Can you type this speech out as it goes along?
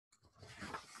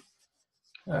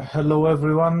Hello,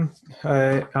 everyone.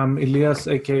 I'm Elias,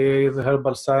 aka the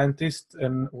Herbal Scientist,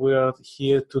 and we are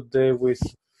here today with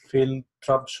Phil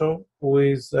Trubshaw, who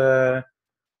is a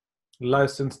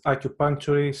licensed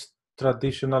acupuncturist,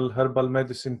 traditional herbal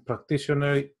medicine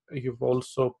practitioner. You've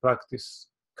also practiced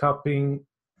cupping,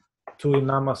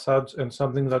 tuina massage, and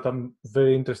something that I'm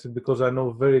very interested because I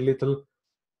know very little,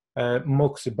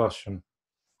 moxibustion.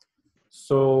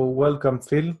 So, welcome,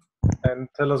 Phil, and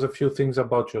tell us a few things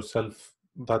about yourself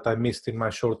that I missed in my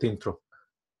short intro.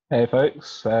 Hey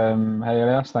folks, hey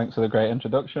Elias, thanks for the great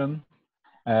introduction.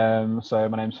 So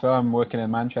my name's Phil, I'm working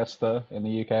in Manchester in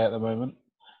the UK at the moment.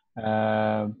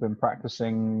 Been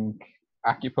practicing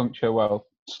acupuncture,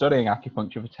 studying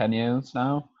acupuncture for 10 years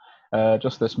now.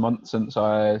 Just this month since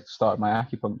I started my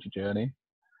acupuncture journey.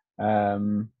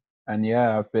 And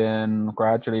yeah, I've been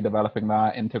gradually developing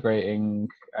that, integrating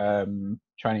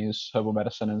Chinese herbal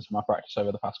medicine into my practice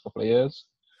over the past couple of years.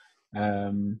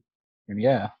 And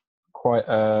yeah, quite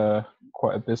a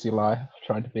busy life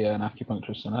trying to be an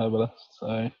acupuncturist and herbalist.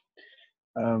 So,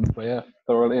 but yeah,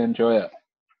 thoroughly enjoy it.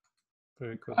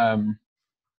 Very good.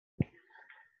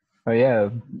 But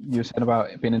yeah, you were saying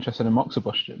about being interested in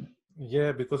moxibustion.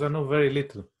 Yeah, because I know very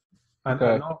little, and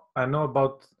Okay. I know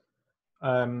about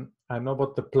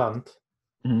the plant,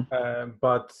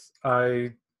 but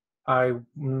I'm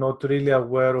not really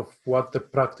aware of what the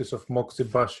practice of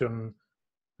moxibustion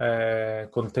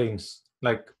contains.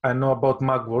 Like I know about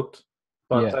mugwort,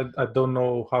 but Yeah. I don't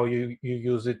know how you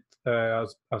use it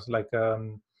as like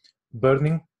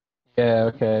burning. Yeah.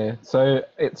 Okay. So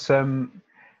it's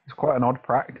quite an odd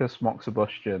practice,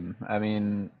 moxibustion. I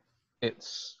mean,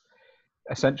 it's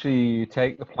essentially you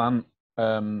take the plant,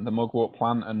 the mugwort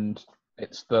plant, and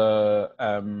it's the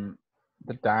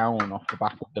down off the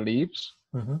back of the leaves.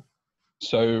 Mm-hmm.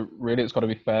 So really, it's got to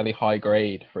be fairly high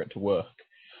grade for it to work.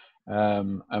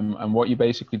 And what you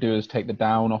basically do is take the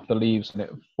down off the leaves, and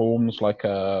it forms like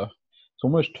it's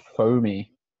almost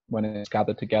foamy when it's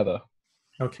gathered together.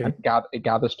 Okay. And it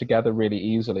gathers together really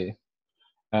easily.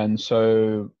 And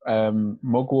so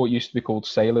mugwort used to be called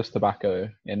sailor's tobacco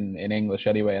in English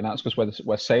anyway, and that's because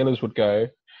where sailors would go,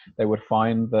 they would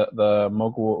find that the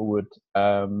mugwort would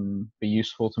be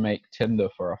useful to make tinder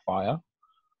for a fire.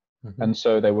 Mm-hmm. And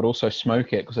so they would also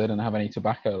smoke it because they didn't have any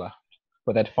tobacco left.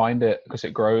 But they'd find it because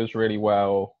it grows really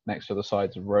well next to the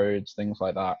sides of roads, things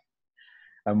like that.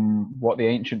 And what the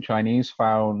ancient Chinese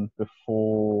found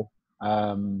before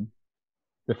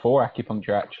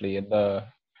acupuncture, actually, in the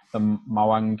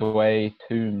Mawang Dui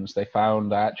tombs, they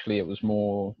found that actually it was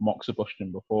more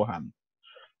moxibustion beforehand.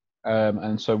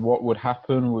 And so what would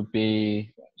happen would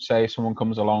be, say someone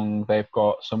comes along, they've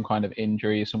got some kind of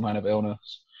injury, some kind of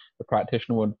illness, the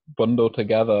practitioner would bundle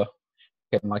together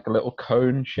in like a little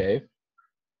cone shape,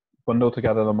 bundle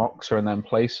together the moxa and then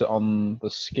place it on the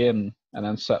skin and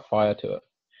then set fire to it.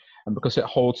 And because it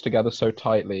holds together so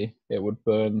tightly, it would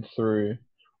burn through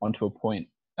onto a point.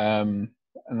 And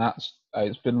that's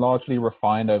it's been largely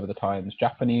refined over the times.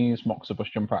 Japanese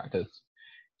moxibustion practice.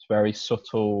 It's very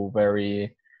subtle,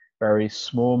 very, very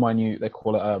small, minute. They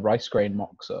call it a rice grain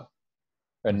moxa.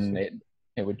 And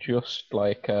it would just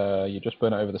like you just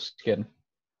burn it over the skin,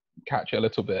 catch it a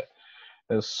little bit.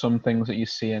 There's some things that you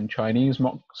see in Chinese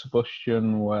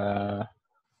moxibustion where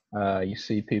you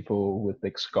see people with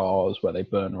big scars where they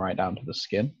burn right down to the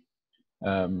skin,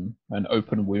 and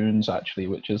open wounds actually,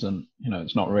 which isn't,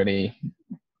 it's not really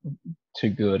too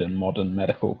good in modern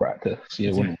medical practice.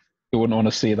 You wouldn't want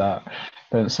to see that.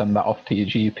 Don't send that off to your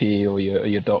GP or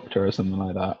your doctor or something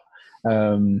like that.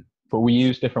 But we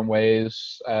use different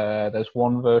ways. There's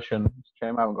one version,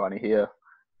 shame I haven't got any here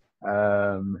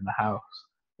in the house.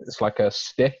 It's like a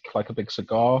stick, like a big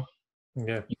cigar.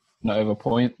 Yeah. Over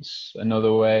points.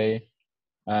 Another way,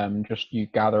 just you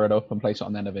gather it up and place it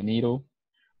on the end of a needle,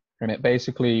 and it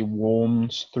basically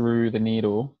warms through the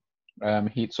needle,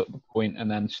 heats up the point, and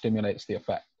then stimulates the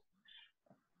effect.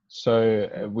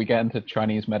 So we get into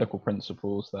Chinese medical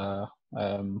principles there,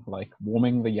 like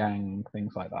warming the yang,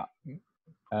 things like that.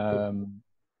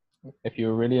 If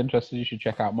you're really interested, you should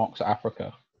check out Mox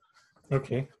Africa.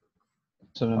 Okay.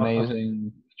 It's an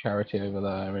amazing charity over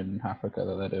there in Africa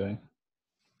that they're doing.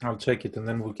 I'll check it, and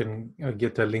then we can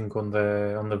get a link on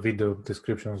the video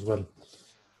description as well.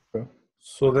 Sure.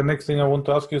 So the next thing I want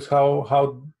to ask you is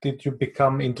how did you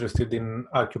become interested in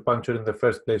acupuncture in the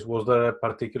first place? Was there a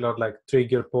particular like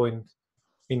trigger point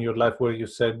in your life where you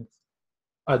said,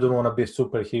 I don't want to be a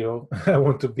superhero, I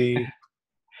want to be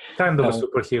kind of a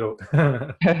superhero?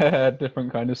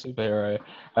 Different kind of superhero.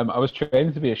 I was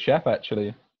trained to be a chef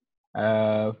actually.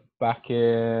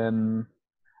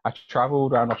 I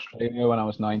traveled around Australia when I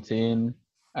was 19.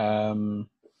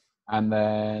 and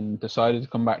then decided to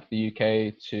come back to the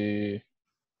UK to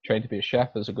train to be a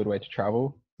chef as a good way to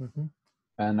travel. Mm-hmm.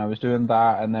 And I was doing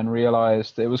that, and then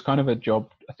realized it was kind of a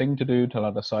thing to do till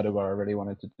I decided what I really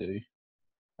wanted to do.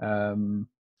 And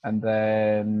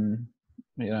then,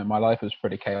 my life was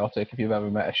pretty chaotic. If you've ever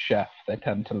met a chef, they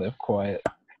tend to live quite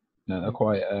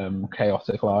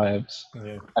chaotic lives.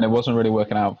 Yeah. And it wasn't really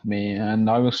working out for me. And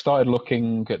I started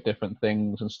looking at different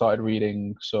things and started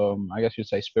reading some, I guess you'd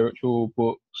say, spiritual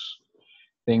books,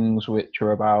 things which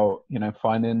are about,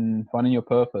 finding your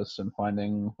purpose and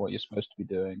finding what you're supposed to be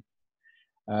doing.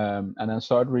 And then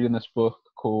started reading this book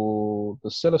called The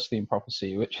Celestine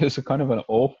Prophecy, which is a kind of an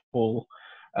awful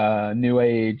new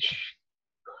age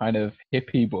kind of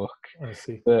hippie book I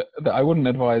see. that I wouldn't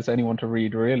advise anyone to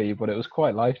read really, but it was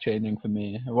quite life-changing for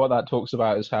me. And what that talks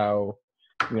about is how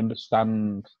we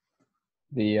understand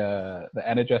the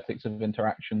energetics of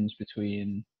interactions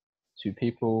between two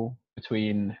people,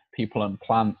 between people and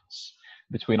plants,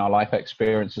 between our life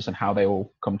experiences and how they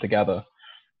all come together.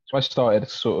 So I started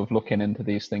sort of looking into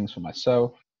these things for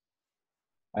myself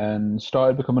and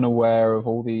started becoming aware of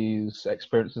all these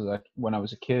experiences when I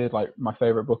was a kid. Like my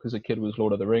favorite book as a kid was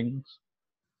Lord of the Rings.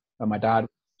 And I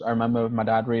remember my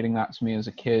dad reading that to me as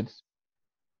a kid,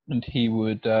 and he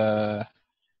would, I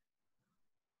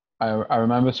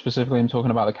remember specifically him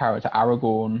talking about the character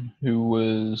Aragorn, who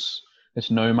was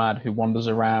this nomad who wanders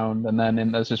around. And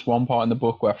then there's this one part in the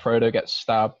book where Frodo gets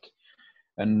stabbed,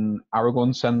 and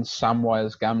Aragorn sends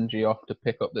Samwise Gamgee off to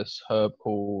pick up this herb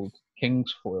called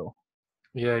Kingsfoil.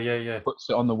 Yeah. Puts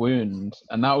it on the wound.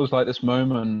 And that was like this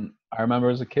moment I remember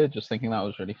as a kid just thinking that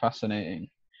was really fascinating.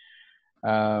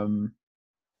 And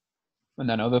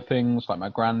then other things, like my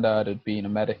granddad had been a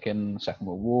medic in the Second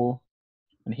World War,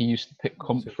 and he used to pick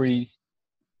comfrey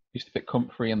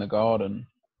in the garden.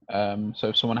 So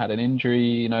if someone had an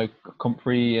injury,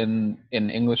 comfrey in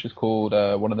English is called,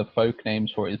 one of the folk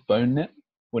names for it is bone nip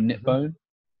or nip bone.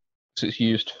 So it's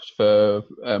used for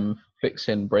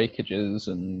fixing breakages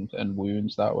and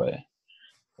wounds that way.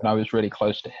 And I was really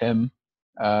close to him.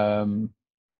 And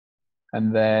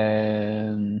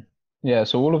then,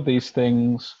 so all of these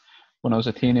things, when I was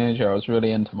a teenager, I was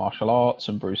really into martial arts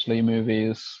and Bruce Lee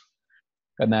movies.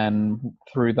 And then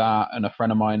through that, and a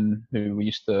friend of mine who we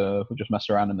used to just mess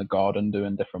around in the garden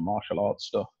doing different martial arts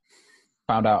stuff,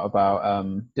 found out about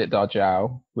Dit Da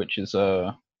Jiao, which is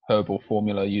a herbal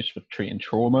formula used for treating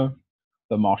trauma.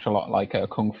 The martial art, like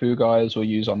kung fu guys, will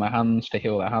use on their hands to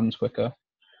heal their hands quicker.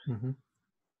 Mm-hmm.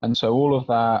 And so all of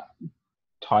that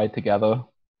tied together,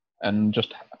 and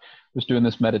just was doing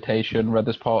this meditation, read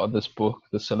this part of this book,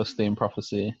 The Celestine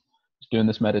Prophecy, was doing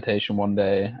this meditation one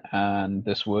day, and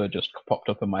this word just popped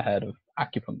up in my head of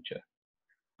acupuncture.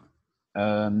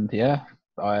 And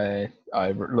I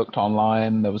looked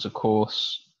online. There was a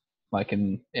course like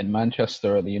in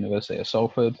Manchester at the University of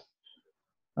Salford,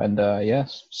 and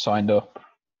signed up.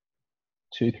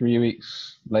 2-3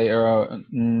 weeks later,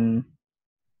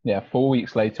 4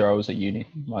 weeks later, I was at uni,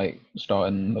 like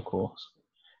starting the course.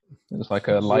 It was like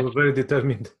a life. You were very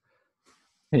determined.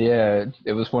 Yeah,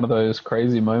 it was one of those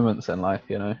crazy moments in life,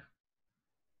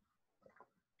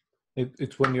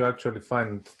 It's when you actually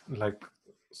find like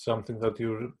something that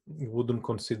you wouldn't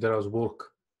consider as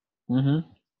work. Mm-hmm.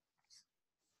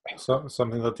 So,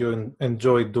 something that you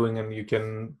enjoy doing and you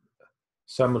can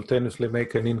simultaneously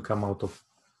make an income out of.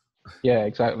 Yeah,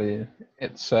 exactly.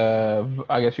 It's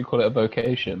I guess you call it a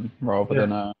vocation rather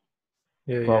than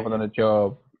a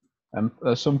job. And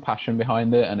there's some passion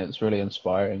behind it, and it's really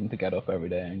inspiring to get up every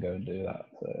day and go and do that.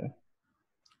 So,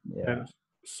 yeah. And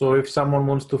so if someone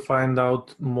wants to find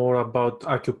out more about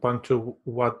acupuncture,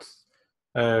 what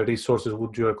resources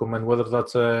would you recommend? Whether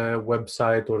that's a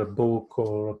website or a book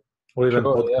or even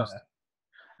podcast?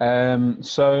 Yeah.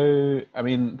 So, I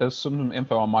mean, there's some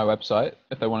info on my website.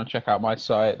 If they want to check out my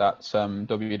site, that's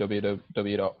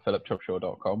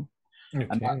www.philiptrubshaw.com. Okay.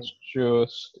 And that's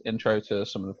just intro to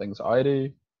some of the things that I do.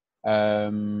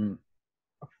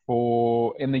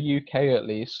 For in the UK at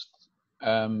least,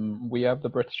 we have the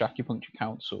British Acupuncture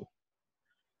Council.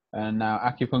 And now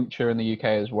acupuncture in the UK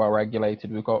is well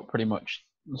regulated. We've got pretty much,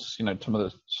 some of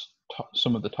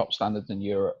the top standards in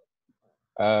Europe.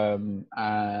 And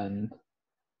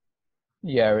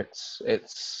it's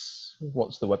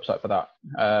what's the website for that?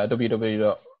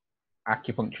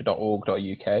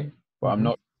 www.acupuncture.org.uk. But I'm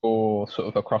not sure sort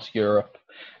of across Europe.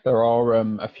 There are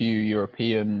a few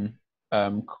European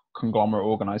conglomerate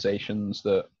organizations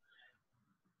that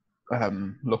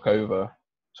look over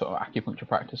sort of acupuncture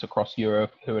practice across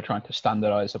Europe, who are trying to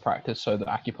standardize the practice so that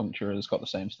acupuncture has got the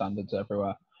same standards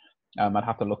everywhere. I'd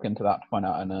have to look into that to find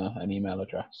out an email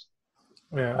address.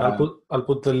 Yeah, I'll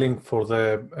put the link for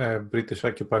the British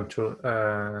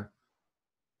Acupuncture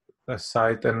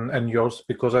site and yours,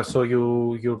 because I saw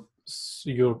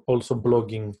you're also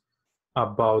blogging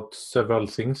about several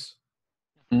things.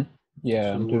 Yeah,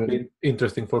 So I'm it would doing. be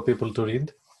interesting for people to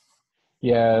read.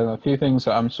 Yeah, a few things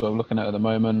that I'm sort of looking at the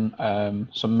moment.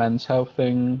 Some men's health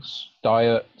things,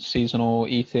 diet, seasonal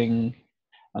eating,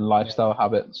 and lifestyle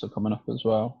habits are coming up as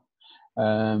well.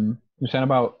 You're saying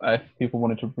about if people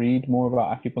wanted to read more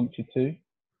about acupuncture too.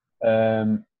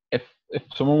 If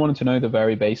someone wanted to know the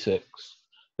very basics,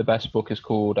 the best book is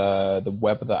called "The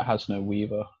Web That Has No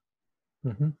Weaver."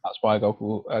 Mm-hmm. That's by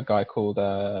a guy called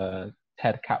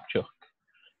Ted Kapchuk,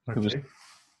 who was Okay.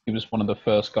 he was one of the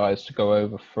first guys to go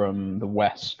over from the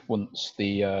West once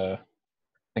the I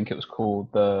think it was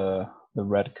called the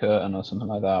Red Curtain or something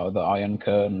like that, or the Iron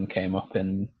Curtain came up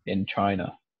in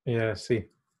China. Yeah, I see.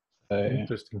 So,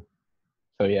 Interesting.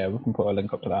 so yeah, we can put a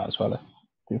link up to that as well if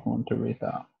people want to read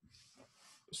that.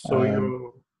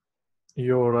 So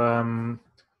you're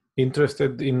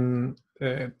interested in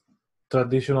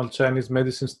traditional Chinese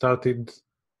medicine started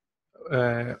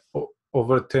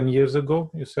over 10 years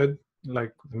ago, you said?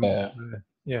 Like,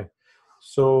 yeah.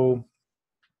 So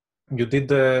you did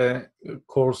the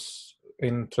course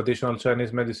in traditional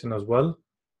Chinese medicine as well?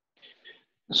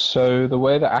 So the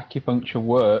way that acupuncture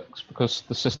works, because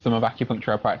the system of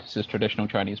acupuncture I practice is traditional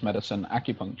Chinese medicine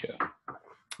acupuncture.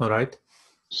 All right.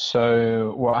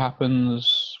 So what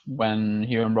happens when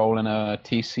you enroll in a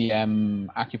TCM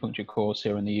acupuncture course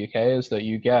here in the UK is that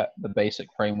you get the basic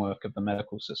framework of the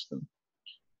medical system.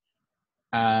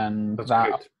 And That's that,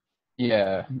 great.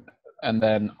 yeah, and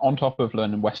then on top of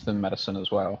learning Western medicine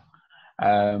as well.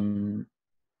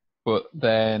 But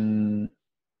then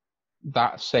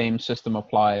that same system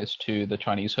applies to the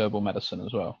Chinese herbal medicine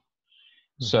as well.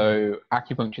 Mm-hmm. So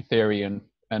acupuncture theory and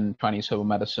Chinese herbal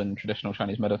medicine, traditional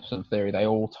Chinese medicine theory, they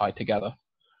all tie together.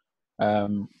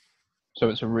 So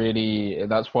it's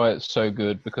that's why it's so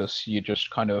good, because you're just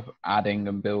kind of adding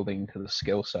and building to the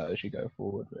skill set as you go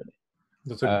forward, really.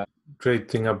 That's a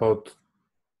great thing about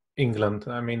England.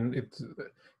 I mean,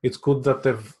 it's good that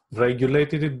they've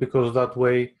regulated it, because that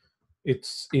way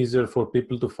it's easier for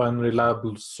people to find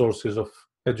reliable sources of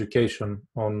education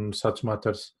on such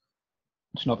matters.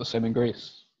 It's not the same in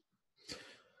Greece.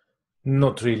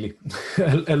 Not really.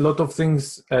 A lot of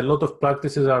things, a lot of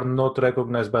practices are not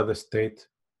recognized by the state.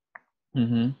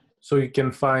 Mm-hmm. So you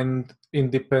can find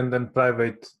independent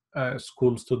private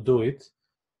schools to do it.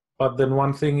 But then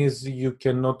one thing is you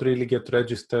cannot really get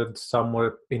registered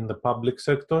somewhere in the public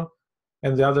sector.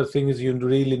 And the other thing is you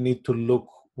really need to look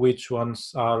which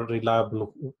ones are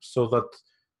reliable, so that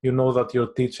you know that your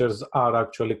teachers are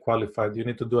actually qualified. You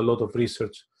need to do a lot of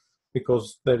research,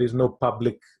 because there is no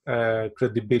public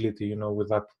credibility, with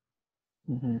that.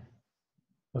 Mm-hmm.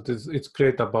 But it's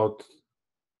great about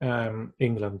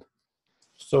England.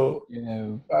 So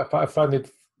Yeah. I find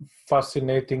it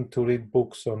fascinating to read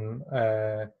books on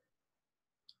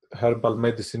herbal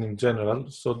medicine in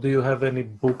general. So do you have any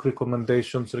book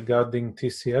recommendations regarding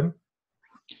TCM?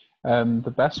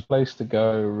 The best place to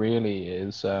go really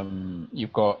is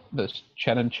you've got this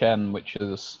Chen and Chen, which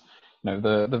is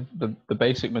the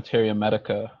basic materia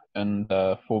medica and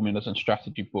formulas and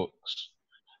strategy books.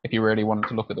 If you really wanted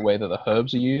to look at the way that the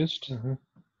herbs are used, Mm-hmm.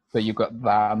 but you've got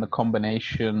that and the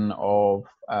combination of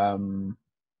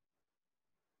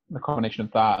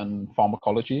that and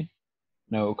pharmacology.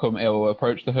 It'll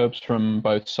approach the herbs from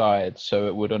both sides, so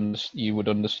you would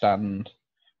understand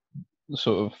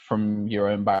sort of from your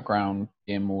own background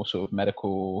in more sort of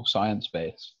medical science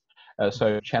based.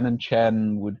 So Chen and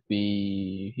Chen would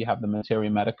be, you have the materia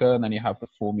medica and then you have the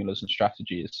formulas and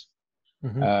strategies.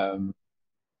 Mm-hmm.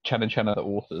 Chen and Chen are the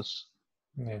authors.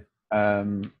 Yeah.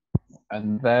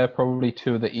 And they're probably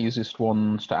two of the easiest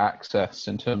ones to access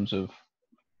in terms of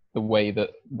the way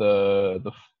that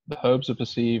the herbs are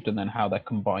perceived, and then how they're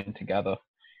combined together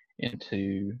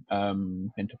into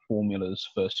formulas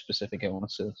for specific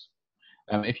illnesses.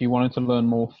 If you wanted to learn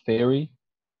more theory,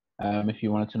 if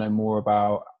you wanted to know more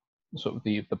about sort of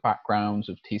the backgrounds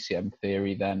of TCM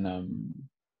theory, then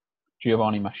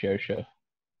Giovanni Mascioscia.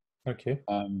 Okay.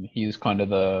 He's kind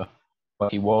of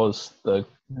he was the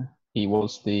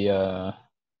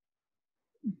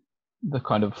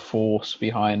kind of force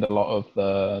behind a lot of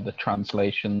the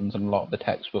translations and a lot of the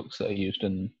textbooks that are used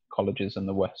in colleges in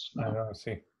the West now. I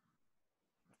see.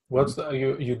 What's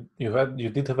you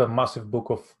did have a massive book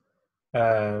of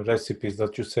recipes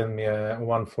that you sent me,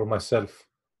 one for myself.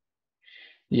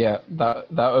 Yeah, that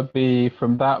would be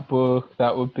from that book.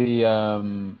 That would be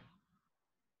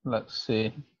let's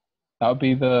see. That would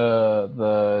be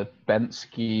the Dan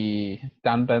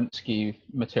Bensky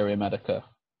Materia Medica.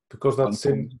 Because that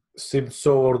seems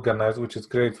so organized, which is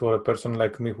great for a person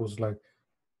like me who's like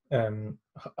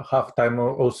half-time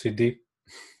OCD.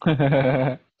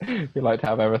 You like to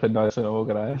have everything nice and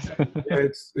organized. Yeah,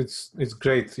 it's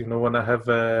great, you know, when I have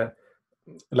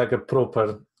like a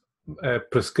proper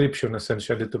prescription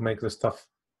essentially to make the stuff.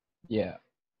 Yeah,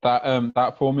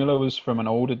 that formula was from an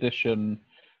old edition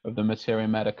of the Materia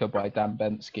Medica by Dan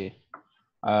Bensky.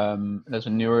 There's a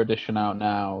newer edition out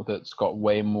now that's got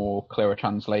way more clearer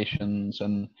translations,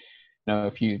 and you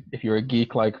know, if you're a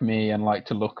geek like me and like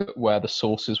to look at where the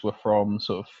sources were from,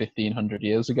 sort of 1500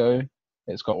 years ago,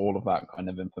 it's got all of that kind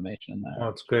of information in there. Oh,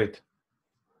 it's great.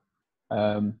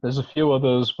 There's a few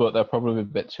others, but they're probably a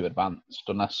bit too advanced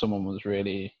unless someone was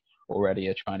really already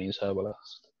a Chinese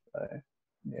herbalist. So,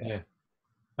 yeah.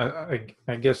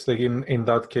 I guess like in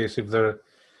that case,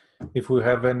 if we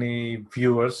have any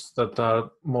viewers that are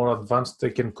more advanced,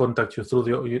 they can contact you through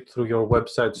your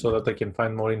website so that they can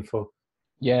find more info.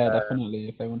 Yeah, definitely,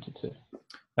 if they wanted to.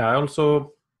 I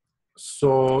also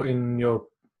saw in your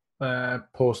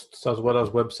posts as well as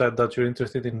website that you're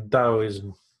interested in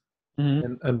Taoism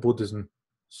and Buddhism.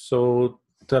 So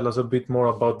tell us a bit more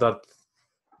about that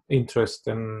interest,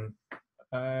 and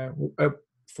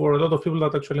for a lot of people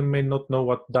that actually may not know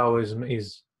what Taoism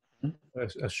is,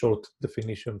 a short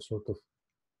definition, sort of.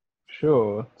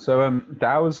 Sure. So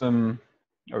Taoism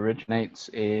originates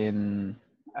in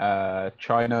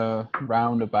China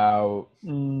around about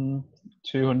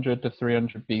 200 to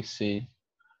 300 BC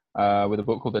with a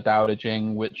book called the Tao Te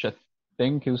Ching, which I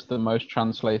think is the most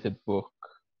translated book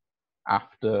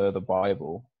after the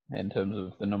Bible in terms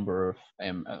of the number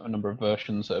of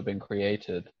versions that have been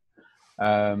created.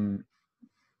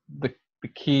 The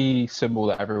key symbol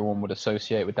that everyone would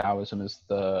associate with Taoism is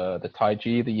the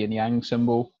Taiji, the yin yang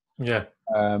symbol. Yeah.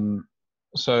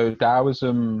 So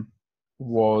Taoism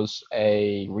was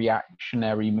a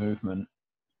reactionary movement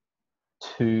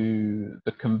to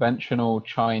the conventional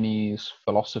Chinese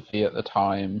philosophy at the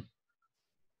time,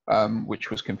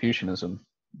 which was Confucianism.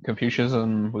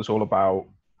 Confucianism was all about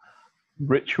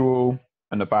ritual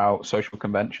and about social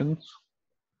conventions.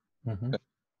 Mm-hmm.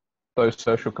 Those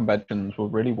social conventions were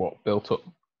really what built up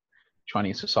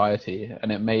Chinese society,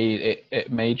 and it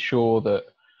made sure that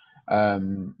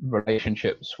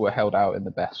relationships were held out in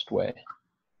the best way.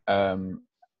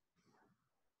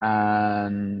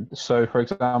 And so, for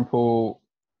example,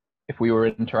 if we were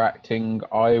interacting,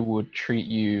 I would treat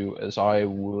you as I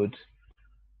would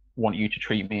want you to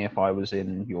treat me if I was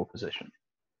in your position.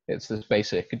 It's this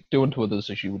basic, do unto others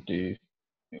as you would do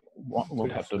what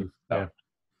would have done. Yeah.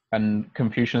 And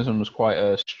Confucianism was quite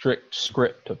a strict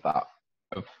script of that.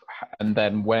 And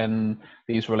then when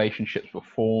these relationships were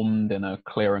formed in a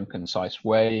clear and concise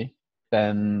way,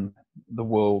 then the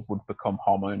world would become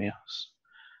harmonious.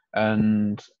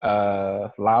 And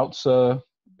Lao Tzu,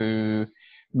 who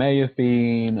may have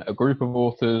been a group of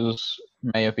authors,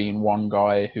 may have been one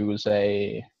guy who was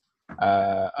an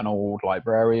old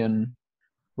librarian,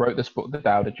 wrote this book, the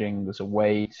Tao Te Ching, as a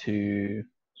way to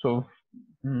sort of,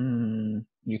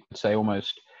 you could say,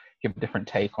 almost give a different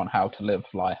take on how to live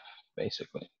life,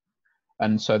 basically.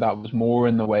 And so that was more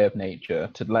in the way of nature,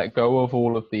 to let go of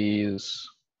all of these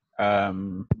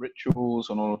rituals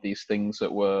and all of these things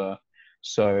that were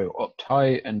so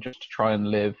uptight, and just to try and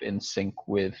live in sync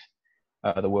with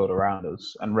the world around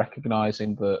us, and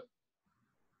recognizing that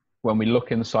when we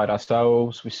look inside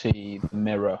ourselves, we see the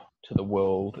mirror to the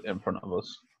world in front of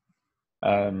us.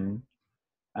 And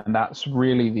that's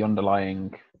really the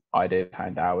underlying idea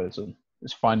behind Taoism,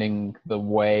 is finding the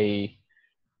way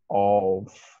of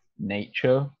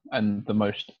nature and the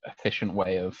most efficient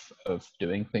way of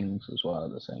doing things as well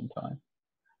at the same time.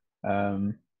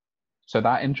 So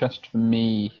that interest for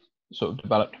me sort of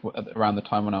developed around the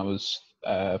time when I was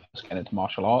first getting into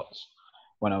martial arts,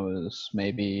 when I was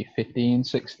maybe 15,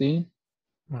 16.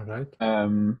 All right.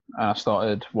 I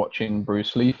started watching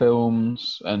Bruce Lee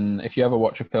films, and if you ever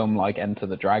watch a film like Enter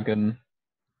the Dragon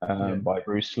by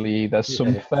Bruce Lee, there's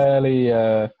some fairly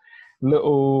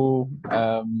little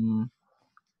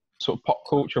sort of pop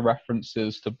culture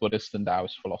references to Buddhist and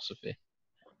Taoist philosophy.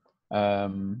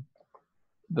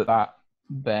 That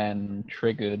then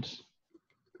triggered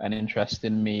an interest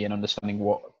in me in understanding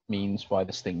what means by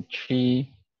this thing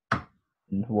qi,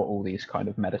 and what all these kind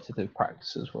of meditative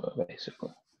practices were,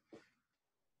 basically.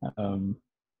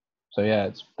 So yeah,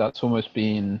 that's almost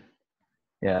been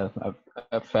a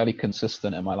fairly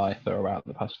consistent in my life for about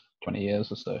the past 20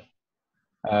 years or so.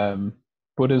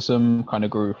 Buddhism kind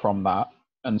of grew from that,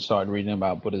 and started reading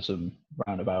about Buddhism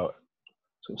around about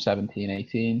sort of 17,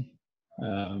 18.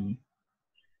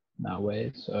 that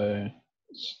way. So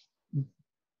it's,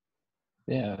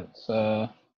 yeah, it's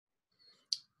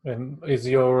And is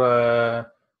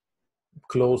your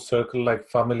close circle, like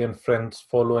family and friends,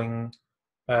 following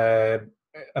the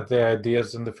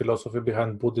ideas and the philosophy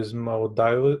behind Buddhism or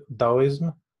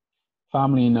Taoism?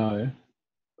 family, no.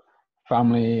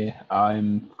 Family,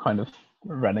 I'm kind of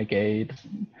renegade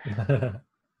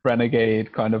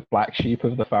kind of black sheep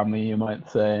of the family, you might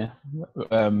say.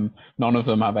 None of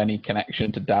them have any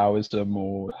connection to Taoism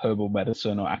or herbal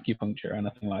medicine or acupuncture or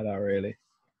anything like that, really.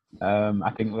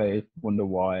 I think they wonder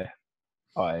why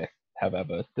I have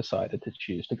ever decided to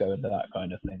choose to go into that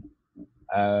kind of thing.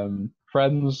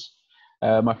 Friends,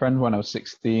 my friend when I was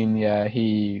 16, yeah,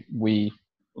 we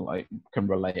like can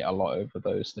relate a lot over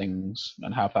those things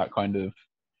and have that kind of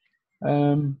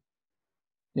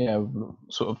yeah,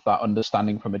 sort of that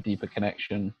understanding from a deeper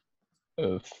connection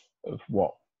of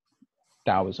what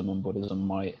Taoism and Buddhism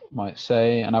might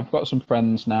say. And I've got some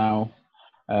friends now,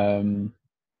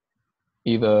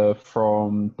 either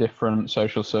from different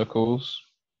social circles,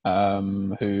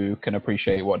 who can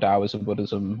appreciate what Taoism and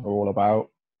Buddhism are all about,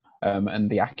 and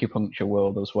the acupuncture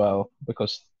world as well,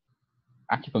 because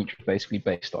acupuncture is basically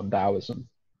based on Taoism.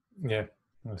 Yeah,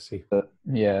 I see. But,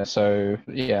 yeah, so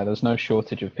yeah, there's no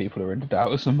shortage of people who are into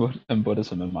Taoism and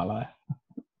Buddhism in my life.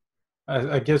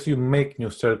 I guess you make new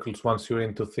circles once you're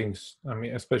into things. I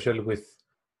mean, especially with,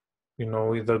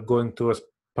 either going to a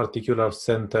particular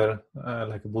center,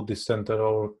 like a Buddhist center,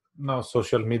 or now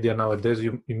social media nowadays,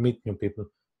 you meet new people.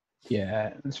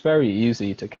 Yeah, it's very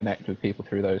easy to connect with people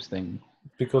through those things.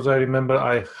 Because I remember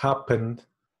I happened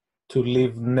to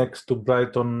live next to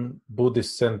Brighton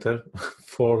Buddhist Center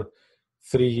for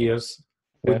 3 years.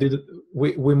 Yeah.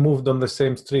 We moved on the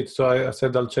same street, so I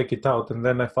said I'll check it out, and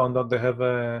then I found out they have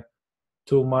a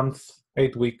 2-month,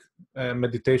 8-week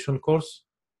meditation course.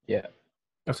 Yeah.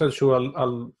 I said sure,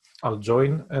 I'll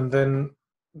join, and then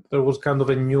there was kind of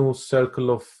a new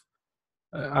circle of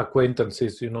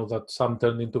acquaintances, that some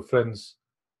turned into friends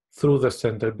through the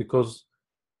center, because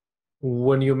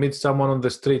when you meet someone on the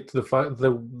street,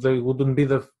 they wouldn't be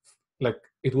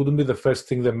it wouldn't be the first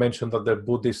thing they mention that they're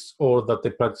Buddhist or that they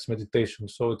practice meditation.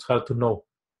 So it's hard to know.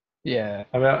 Yeah.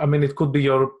 I mean, it could be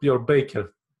your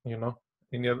baker, in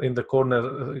the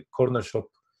corner shop.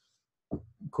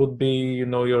 Could be,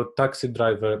 your taxi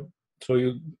driver.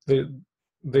 So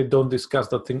they don't discuss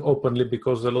that thing openly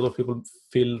because a lot of people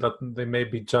feel that they may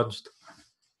be judged.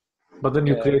 But then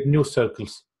you create new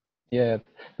circles. Yeah,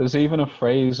 there's even a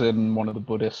phrase in one of the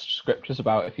Buddhist scriptures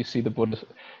about if you see the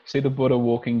Buddha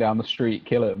walking down the street,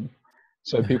 kill him.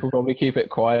 So people probably keep it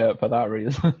quiet for that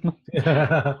reason.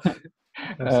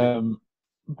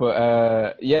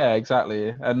 Yeah,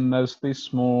 exactly. And there's these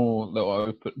small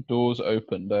little doors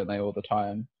open, don't they, all the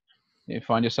time? You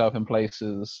find yourself in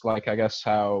places like, I guess,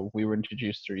 how we were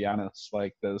introduced through Yanis.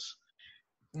 Like there's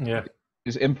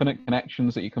infinite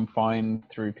connections that you can find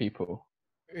through people.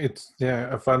 I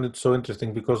found it so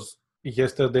interesting because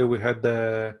yesterday we had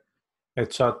a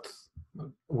chat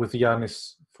with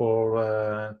Yanis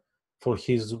for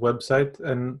his website,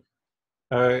 and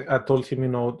I told him,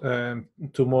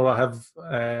 tomorrow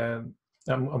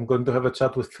I'm going to have a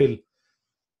chat with Phil,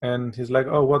 and he's like,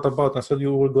 "Oh, what about?" I said,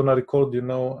 "You were gonna record,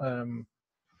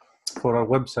 for our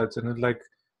websites," and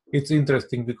it's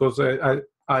interesting because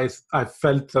I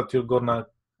felt that you're gonna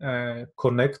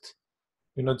connect.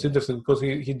 It's interesting because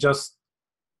he just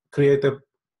created a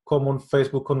common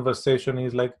Facebook conversation.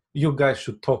 He's like, "You guys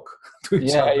should talk to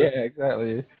each other." Yeah,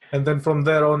 exactly. And then from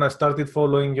there on, I started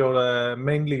following your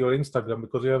mainly your Instagram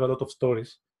because you have a lot of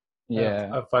stories.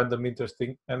 Yeah, I find them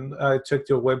interesting, and I checked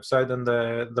your website and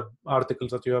the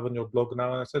articles that you have on your blog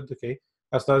now, and I said, okay,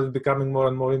 I started becoming more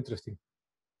and more interesting.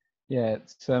 Yeah,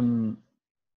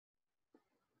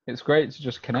 it's great to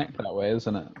just connect that way,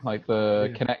 isn't it? Like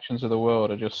the connections of the world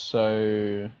are just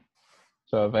so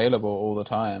available all the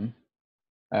time,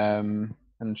 and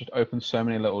just opens so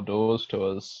many little doors to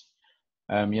us.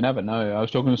 You never know. I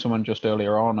was talking to someone just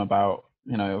earlier on about,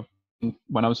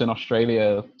 when I was in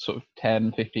Australia sort of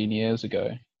 10, 15 years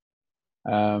ago,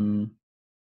 and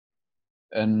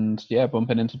yeah,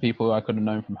 bumping into people I could have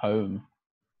known from home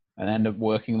and end up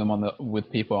working them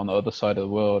with people on the other side of the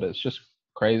world. It's just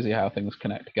crazy how things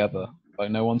connect together.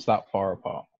 Like no one's that far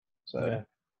apart. So,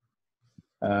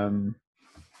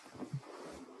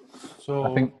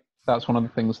 I think that's one of the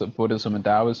things that Buddhism and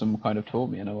Taoism kind of taught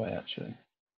me in a way, actually.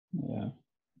 Yeah.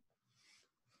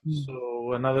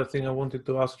 So another thing I wanted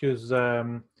to ask you is,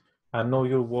 I know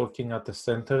you're working at the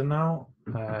center now,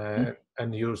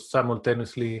 and you're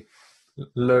simultaneously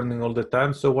learning all the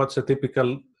time. So what's a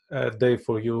typical day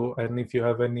for you, and if you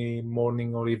have any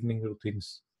morning or evening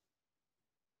routines?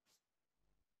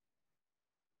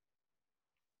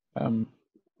 Um,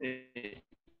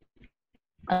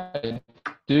 I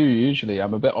do usually.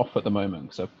 I'm a bit off at the moment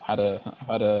because I've had a,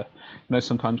 you know,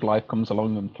 sometimes life comes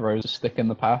along and throws a stick in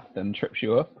the path and trips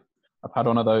you up. I've had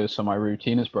one of those, so my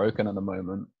routine is broken at the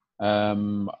moment.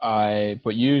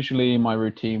 But usually my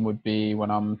routine would be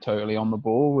when I'm totally on the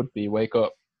ball would be wake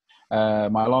up.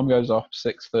 My alarm goes off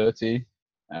 6:30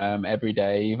 every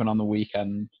day, even on the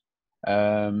weekend.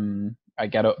 I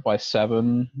get up by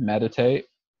 7, meditate,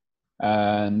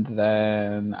 and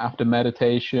then after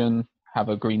meditation, have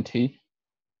a green tea.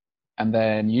 And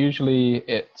then usually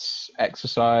it's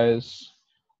exercise.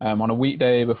 On a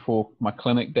weekday before my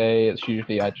clinic day, it's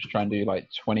usually I just try and do like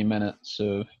 20 minutes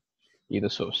of either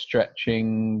sort of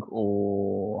stretching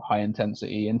or high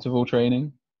intensity interval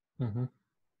training. Mm-hmm.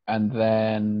 And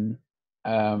then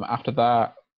after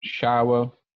that,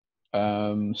 shower,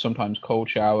 sometimes cold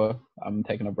shower. I'm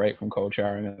taking a break from cold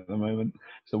showering at the moment.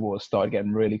 So the water started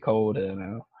getting really cold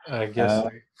now. I guess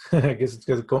I guess it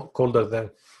gets colder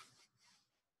there.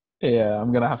 Yeah,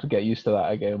 I'm gonna have to get used to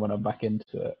that again when I'm back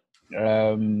into it.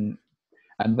 And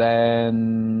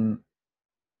then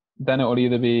it will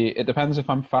either be, it depends if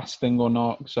I'm fasting or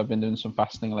not, because I've been doing some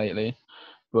fasting lately.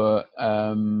 But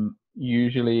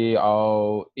usually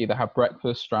I'll either have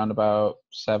breakfast around about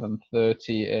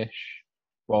 7:30-ish,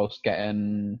 whilst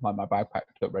getting like my bag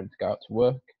packed up ready to go out to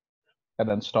work, and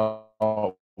then start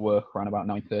work around about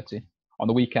 9:30. On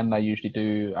the weekend I usually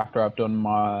do, after I've done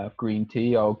my green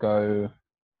tea, I'll go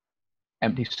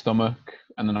empty stomach,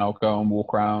 and then I'll go and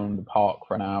walk around the park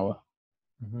for an hour.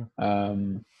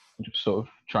 Just sort of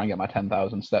try and get my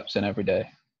 10,000 steps in every day.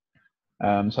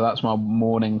 So that's my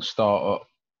morning start up,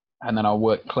 and then I'll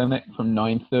work clinic from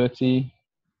 9:30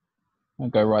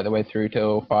 and go right the way through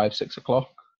till 5-6 o'clock.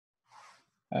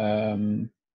 Then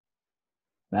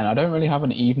I don't really have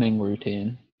an evening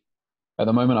routine. At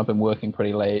the moment, I've been working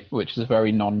pretty late, which is a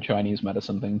very non-Chinese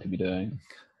medicine thing to be doing.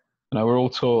 You know, we're all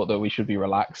taught that we should be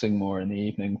relaxing more in the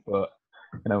evening, but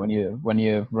you know, when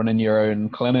you're running your own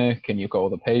clinic and you've got all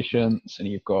the patients and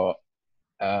you've got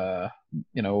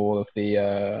you know, all of the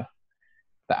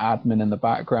admin in the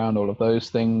background, all of those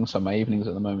things. So my evenings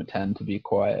at the moment tend to be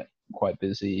quite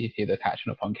busy, either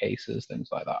catching up on cases, things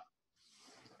like that.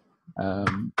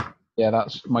 Yeah,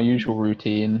 that's my usual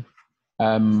routine.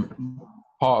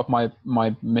 Part of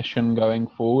my mission going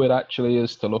forward actually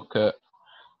is to look at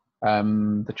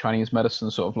the Chinese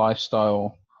medicine sort of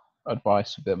lifestyle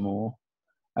advice a bit more.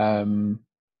 So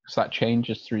that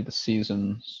changes through the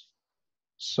seasons.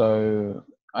 So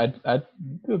I'd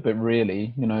do a bit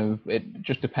really, you know, it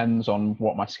just depends on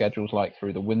what my schedule's like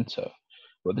through the winter.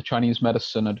 But the Chinese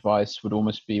medicine advice would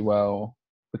almost be, well,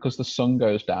 because the sun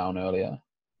goes down earlier,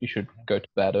 you should go to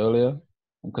bed earlier.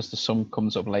 And because the sun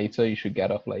comes up later, you should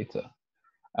get up later.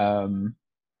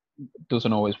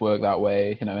 Doesn't always work that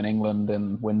way. You know, in England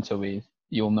in winter,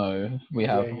 you'll know, we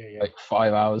have like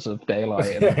 5 hours of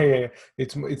daylight. Yeah.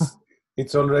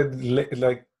 It's already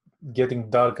like getting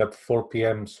dark at 4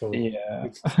 p.m. So yeah,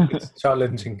 it's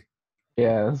challenging.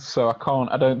 Yeah, so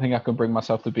I don't think I can bring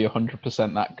myself to be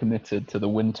 100% that committed to the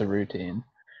winter routine.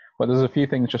 But there's a few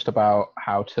things just about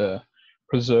how to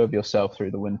preserve yourself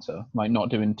through the winter, like not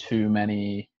doing too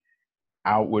many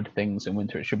outward things in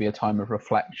winter. It should be a time of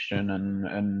reflection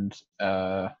and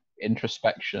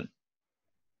introspection,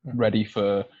 ready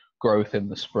for growth in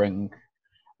the spring.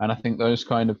 And I think those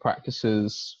kind of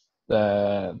practices,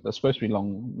 they're supposed to be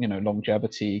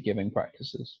longevity giving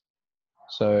practices.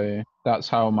 So that's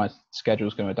how my schedule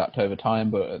is going to adapt over time.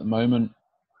 But at the moment,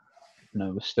 you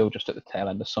know, we're still just at the tail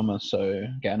end of summer, so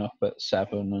getting up at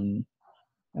 7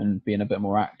 and being a bit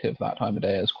more active that time of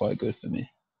day is quite good for me.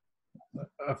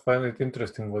 I find it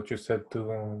interesting what you said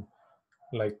to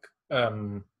like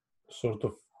sort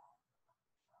of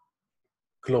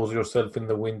close yourself in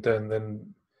the winter and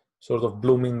then sort of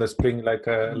bloom in the spring like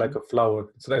a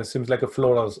flower. It seems like a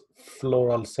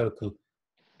floral circle.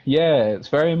 Yeah, it's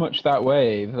very much that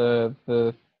way.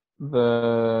 The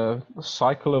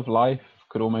cycle of life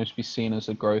could almost be seen as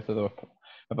the growth of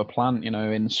a plant. You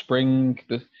know, in spring,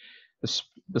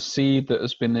 the seed that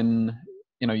has been in,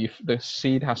 you know, the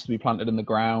seed has to be planted in the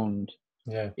ground.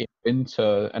 Yeah. In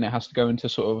winter, and it has to go into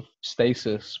sort of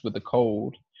stasis with the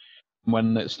cold.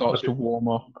 When it starts to warm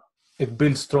up, it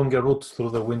builds stronger roots through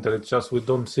the winter. It's just we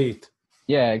don't see it.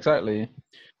 Yeah, exactly.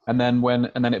 And then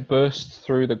it bursts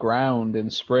through the ground in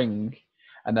spring,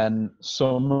 and then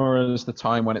summer is the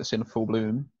time when it's in full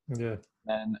bloom. Yeah.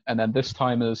 And then this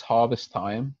time is harvest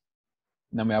time.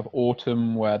 And then we have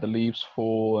autumn where the leaves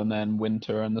fall, and then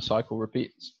winter, and the cycle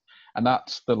repeats. And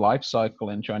that's the life cycle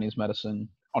in Chinese medicine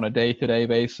on a day-to-day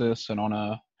basis, and on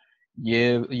a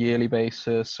yearly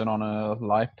basis, and on a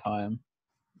lifetime.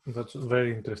 That's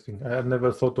very interesting. I had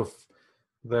never thought of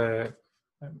the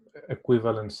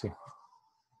equivalency.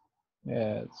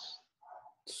 Yeah, it's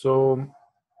So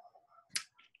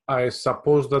I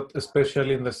suppose that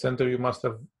especially in the center, you must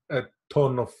have a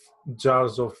ton of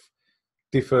jars of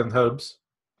different herbs.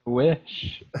 I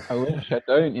wish I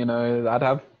don't. You know,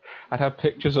 I'd have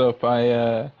pictures up.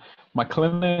 My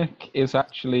clinic is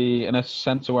actually in a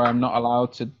center where I'm not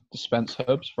allowed to dispense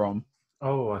herbs from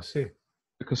Oh, I see.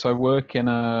 because I work in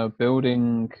a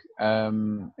building.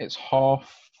 It's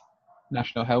half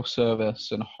National Health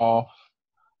Service and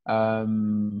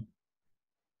um,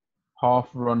 half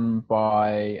run by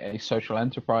a social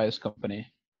enterprise company.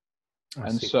 I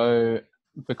And see. so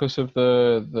because of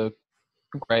the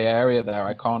grey area there,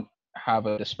 I can't have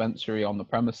a dispensary on the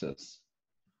premises.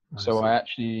 I So I see.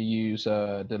 actually use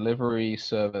a delivery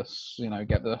service, you know,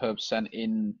 get the herbs sent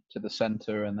in to the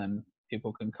center and then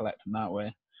people can collect them that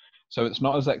way. So it's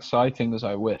not as exciting as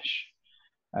I wish.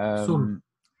 Soon.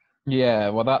 Yeah,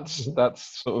 well that's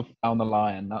sort of down the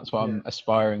line. That's what Yeah. I'm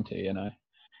aspiring to, you know.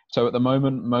 So at the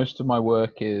moment, most of my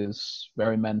work is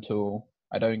very mental.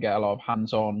 I don't get a lot of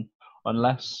hands-on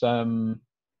unless,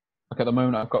 like at the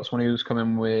moment, I've got someone who's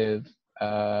coming with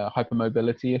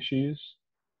hypermobility issues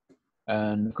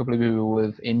and a couple of people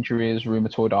with injuries,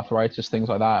 rheumatoid arthritis, things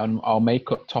like that. And I'll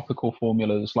make up topical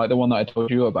formulas like the one that I told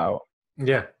you about.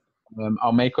 Yeah.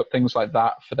 I'll make up things like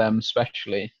that for them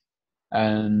specially,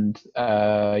 and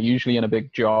usually in a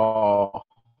big jar,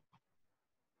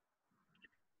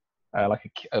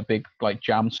 like a big like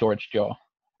jam storage jar,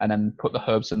 and then put the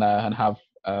herbs in there and have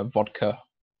vodka,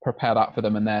 prepare that for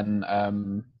them, and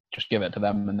then just give it to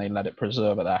them, and they let it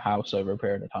preserve at their house over a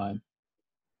period of time.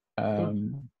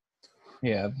 Good.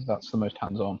 Yeah, that's the most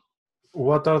hands-on.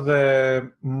 What are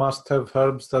the must-have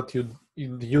herbs that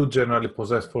you generally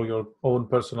possess for your own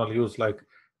personal use, like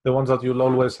the ones that you'll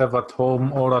always have at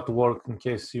home or at work in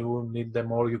case you need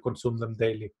them or you consume them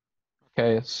daily?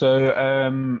 Okay, so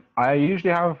I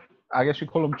usually have, I guess you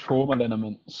call them trauma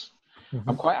liniments. I'm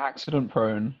Mm-hmm. quite accident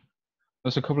prone.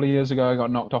 Just a couple of years ago, I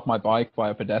got knocked off my bike by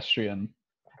a pedestrian,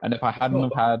 and if I hadn't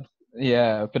have had,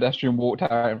 yeah, a pedestrian walked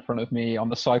out in front of me on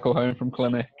the cycle home from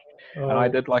clinic, and I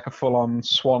Oh, did like a full-on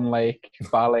Swan Lake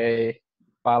ballet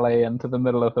into the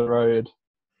middle of the road,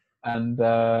 and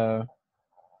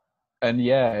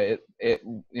yeah, it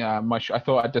yeah, I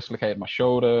thought I dislocated my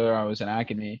shoulder. I was in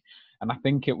agony, and I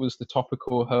think it was the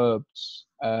topical herbs.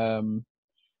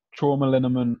 Trauma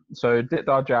liniment. So Dit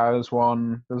Dar is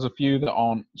one. There's a few that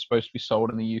aren't supposed to be sold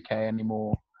in the UK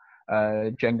anymore.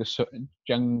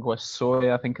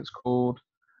 Soy, I think it's called.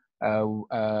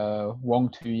 Wong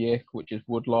Tu Yik, which is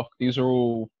woodlock. These are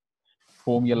all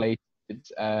formulated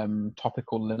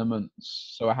topical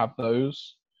liniments. So I have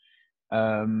those.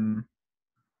 Um,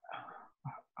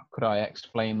 could I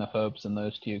explain the herbs in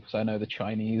those to you? Because I know the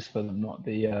Chinese for them, not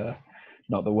the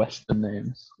Western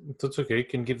names. that's okay. You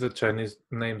can give the Chinese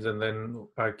names, and then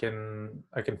I can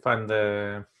find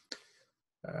the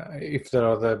if there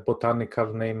are the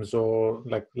botanical names or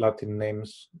like Latin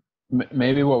names.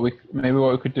 Maybe what we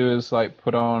could do is like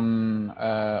put on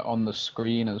the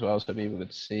screen as well, so people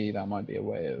could see. That might be a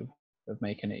way of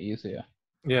making it easier.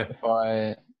 Yeah. If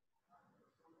I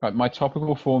Right, my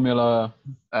topical formula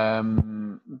that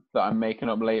I'm making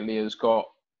up lately has got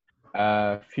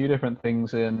a few different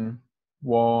things in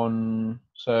one.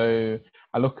 So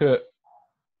I look at,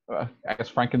 I guess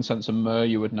frankincense and myrrh,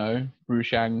 you would know.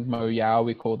 Rushang, Mo Yao,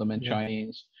 we call them in Yeah.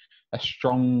 Chinese. They're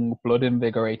strong blood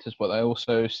invigorators, but they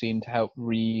also seem to help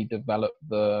redevelop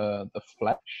the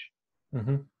flesh.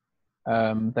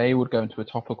 Mm-hmm. They would go into a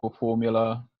topical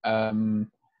formula.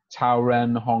 Tao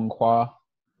Ren Hongqua,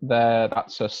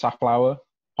 that's a safflower,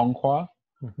 Hongqua.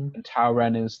 Mm-hmm. And Tao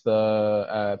Ren is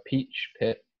the peach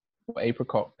pit or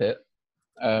apricot pit.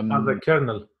 The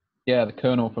kernel. Yeah, the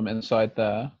kernel from inside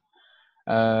there.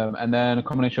 And then a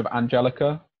combination of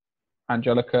Angelica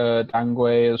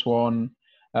Dangue is one.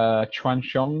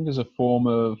 Chuanxiong is a form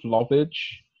of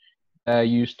lovage. They're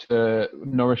used to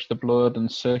nourish the blood and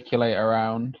circulate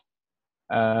around.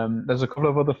 There's a couple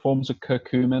of other forms of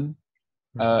curcumin,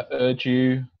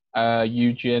 Urdu,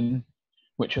 Yujin,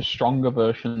 which are stronger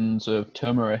versions of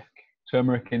turmeric.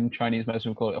 Turmeric in Chinese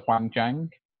medicine we call it huangjiang.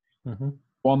 Mm-hmm.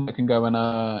 One that can go in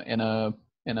a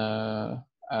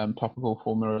topical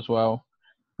formula as well.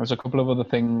 There's a couple of other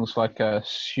things like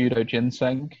pseudo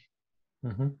ginseng.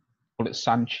 Mm-hmm. Call it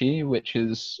sanqi, which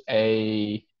is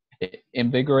it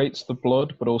invigorates the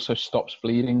blood but also stops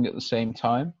bleeding at the same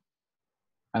time.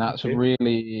 And that's a Okay.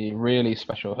 really, really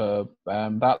special herb.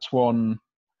 That's one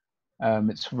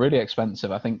It's really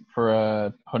expensive. I think for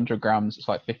 100 grams, it's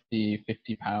like 50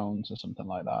 pounds or something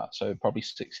like that. So probably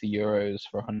 60 euros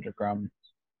for 100 grams.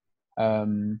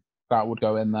 That would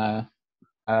go in there.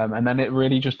 And then it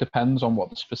really just depends on what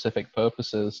the specific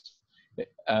purpose is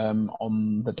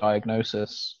on the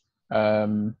diagnosis.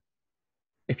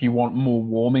 If you want more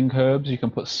warming herbs, you can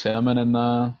put cinnamon in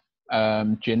there,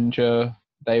 ginger,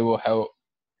 they will help.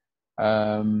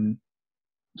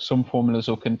 Some formulas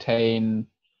will contain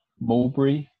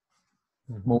mulberry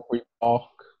bark.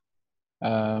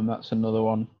 That's another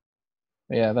one.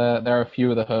 But yeah, there are a few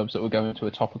of the herbs that will go into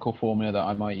a topical formula that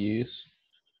I might use.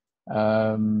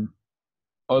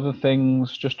 Other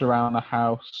things just around the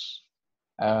house,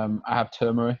 I have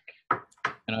turmeric.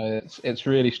 You know, it's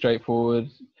really straightforward.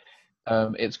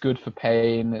 It's good for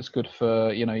pain. It's good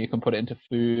for, you know, you can put it into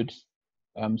food.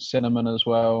 Cinnamon as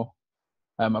well.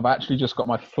 I've actually just got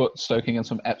my foot soaking in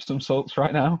some Epsom salts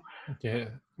right now. Yeah.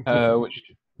 Which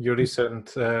Your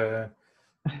recent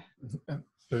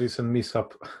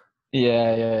mishap.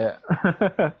 Yeah.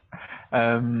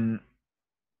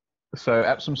 So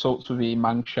Epsom salts would be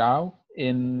Mangshao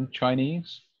in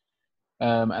Chinese,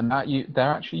 and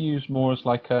they're actually used more as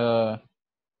like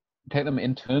take them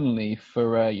internally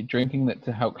for your drinking that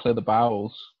to help clear the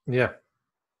bowels. Yeah.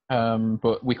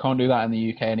 But we can't do that in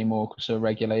the UK anymore because of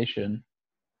regulation.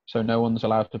 So no one's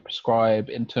allowed to prescribe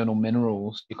internal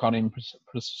minerals. You can't even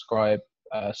prescribe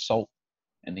salt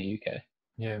in the UK.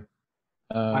 Yeah.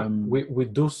 We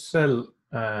do sell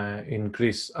in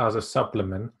Greece as a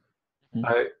supplement.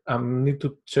 I need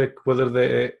to check whether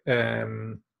the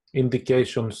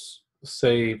indications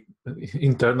say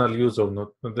internal use or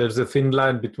not. There's a thin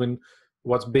line between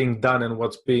what's being done and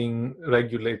what's being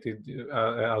regulated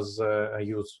as a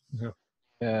use.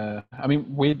 Yeah, I mean,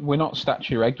 we're not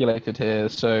statute regulated here,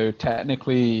 so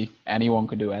technically anyone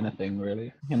could do anything,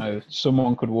 really. You know,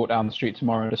 someone could walk down the street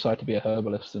tomorrow and decide to be a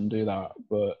herbalist and do that,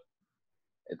 but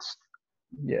it's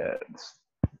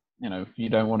you know, you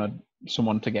don't want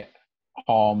someone to get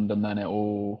harmed and then it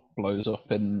all blows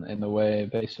up in the way,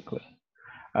 basically.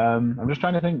 I'm just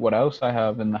trying to think what else I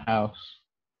have in the house.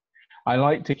 I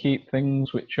like to keep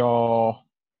things which are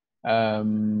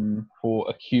for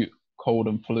acute cold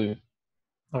and flu.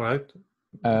 All right.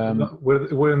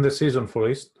 We're in the season for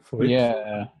it.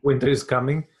 Yeah. Winter is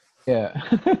coming. Yeah.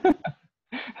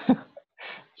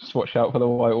 Just watch out for the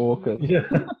White Walkers. Yeah.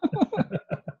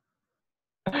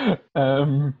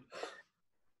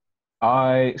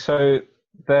 So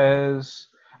there's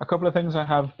a couple of things I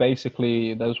have.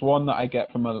 Basically, there's one that I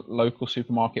get from a local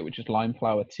supermarket, which is lime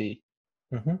flower tea,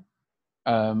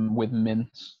 with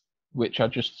mint, which I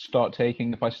just start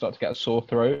taking. If I start to get a sore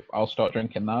throat, I'll start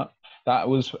drinking that. That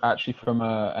was actually from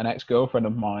an ex-girlfriend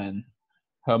of mine.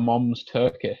 Her mom's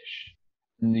Turkish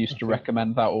and used to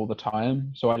recommend that all the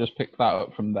time. So I just picked that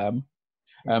up from them.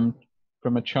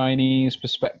 From a Chinese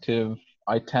perspective,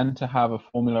 I tend to have a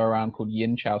formula around called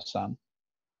Yin Chao San.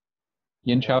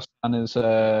 Yin Chao San is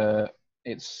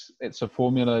it's a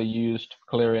formula used for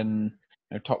clearing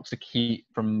toxic heat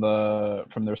from the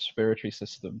respiratory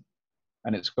system,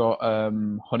 and it's got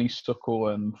honeysuckle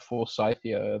and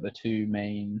forsythia, the two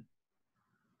main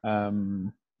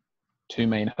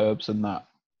herbs in that.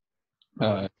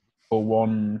 For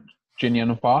one,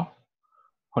 Jinyan Hua,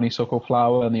 honeysuckle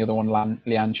flower, and the other one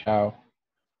Lian Chao.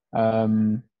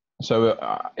 So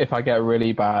if I get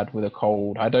really bad with a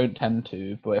cold, I don't tend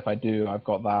to, but if I do, I've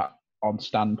got that on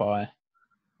standby.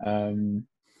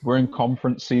 We're in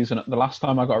conference season. The last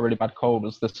time I got a really bad cold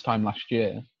was this time last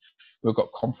year. We've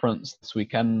got conference this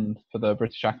weekend for the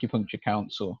British Acupuncture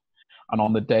Council. And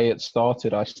on the day it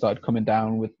started, I started coming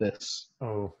down with this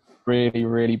really,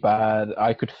 really bad.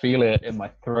 I could feel it in my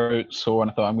throat sore,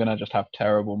 and I thought, I'm going to just have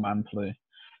terrible man flu.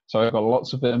 So I got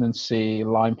lots of vitamin C,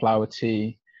 lime flower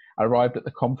tea. I arrived at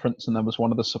the conference and there was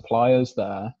one of the suppliers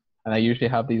there, and they usually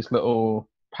have these little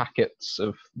packets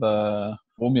of the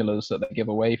formulas that they give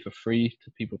away for free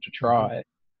to people to try,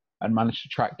 and managed to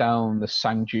track down the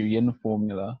Sangju Yin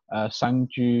formula.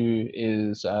 Sangju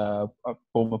is a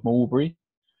form of mulberry.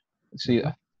 See,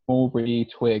 a mulberry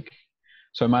twig.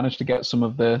 So I managed to get some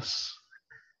of this,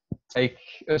 take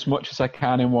as much as I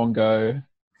can in one go.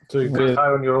 So you can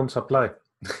hire on your own supply.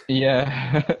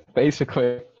 Yeah,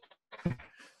 basically.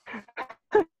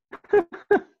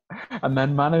 And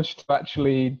then managed to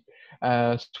actually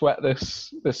sweat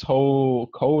this whole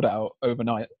cold out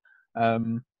overnight.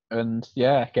 And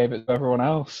yeah, gave it to everyone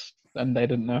else, and they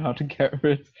didn't know how to get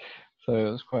rid. So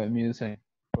it was quite amusing.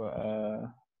 But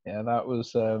yeah, that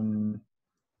was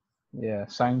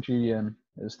Sangju Yin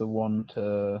is the one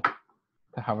to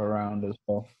have around as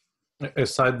well. A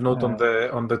side note Uh,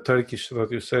 on the Turkish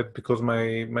that you said, because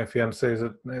my fiance is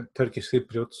a Turkish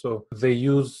Cypriot, so they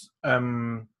use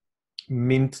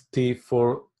mint tea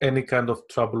for any kind of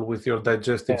trouble with your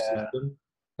digestive yeah, system.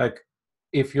 Like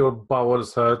if your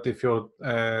bowels hurt, if your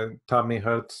tummy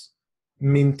hurts,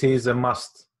 mint tea is a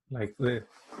must. Like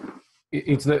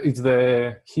it's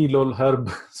the heal all herb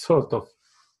sort of.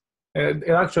 It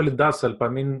actually does help. I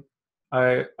mean,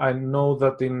 I know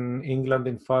that in England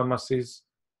in pharmacies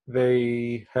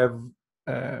they have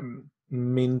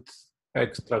mint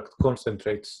extract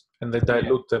concentrates and they yeah.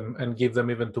 dilute them and give them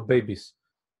even to babies.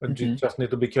 But you Hmm. just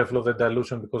need to be careful of the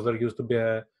dilution because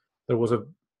there was a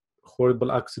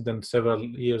horrible accident several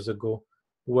years ago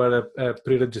where a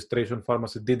pre-registration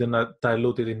pharmacy didn't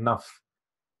dilute it enough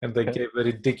and they Okay. gave a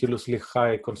ridiculously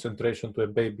high concentration to a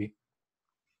baby.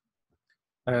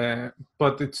 Uh,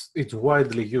 but it's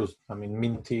widely used. I mean,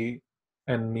 mint tea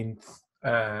and mint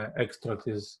extract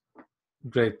is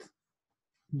great.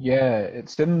 Yeah,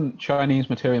 it's in Chinese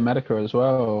materia medica as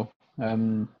well.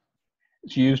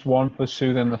 It's used one for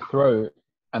soothing the throat,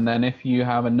 and then if you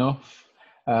have enough,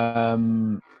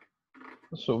 um,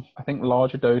 sort of, I think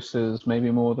larger doses, maybe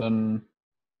more than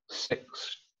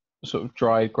 6 sort of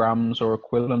dry grams or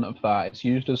equivalent of that, it's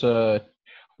used as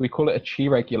we call it a chi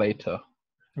regulator.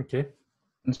 Okay.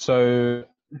 And so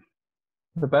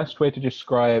the best way to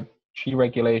describe chi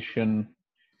regulation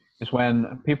is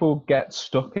when people get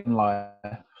stuck in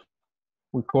life.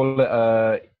 We call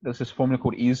it there's this formula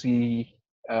called easy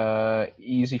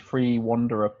free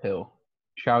wanderer pill,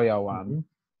 Xiaoyawan. Mhm.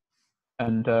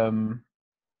 And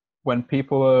when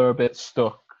people are a bit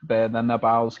stuck, then their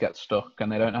bowels get stuck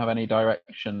and they don't have any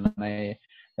direction. And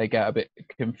they get a bit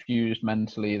confused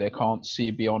mentally. They can't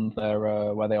see beyond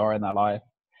their where they are in their life.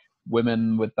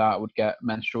 Women with that would get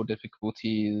menstrual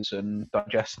difficulties and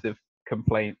digestive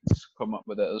complaints come up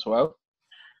with it as well.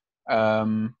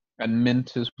 And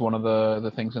mint is one of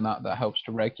the things in that helps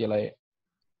to regulate.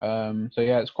 So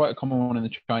yeah, it's quite a common one in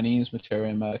the Chinese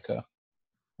materia medica.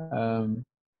 Um,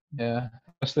 yeah,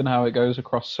 interesting how it goes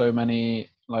across so many,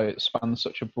 like it spans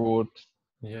such a broad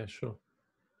Yeah, sure.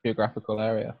 geographical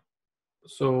area.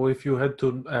 So if you had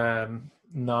to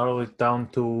narrow it down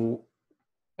to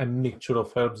a mixture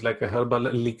of herbs, like a herbal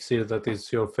elixir that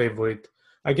is your favorite,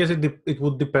 I guess it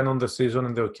would depend on the season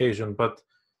and the occasion. But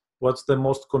what's the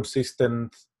most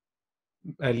consistent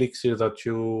elixir that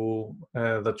you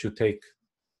take?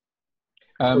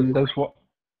 There's what?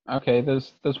 Okay,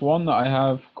 there's one that I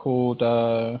have called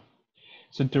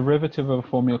it's a derivative of a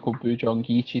formula called Bujong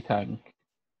Yichi Tang,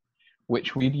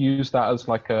 which we'd use that as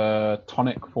like a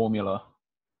tonic formula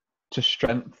to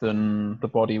strengthen the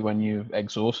body when you've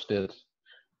exhausted.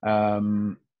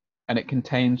 And it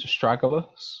contains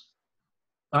astragalus.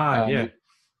 Ah, Um, yeah.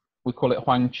 we call it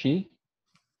Huang Qi.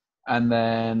 And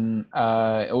then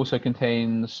it also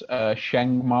contains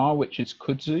Sheng Ma, which is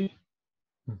kudzu,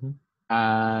 Hmm.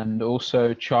 and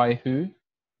also Chai Hu,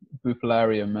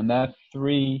 Bupalarium. And they're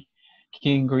 3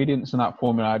 key ingredients in that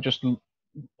formula.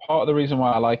 Part of the reason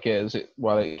why I like it is it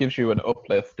gives you an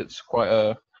uplift. It's quite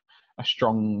a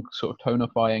strong sort of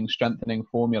tonifying, strengthening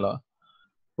formula,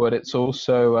 but it's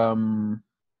also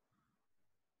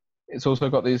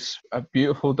got this a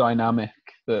beautiful dynamic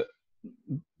that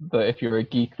if you're a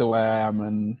geek the way I am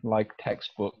and like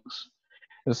textbooks,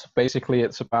 it's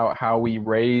about how we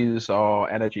raise our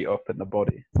energy up in the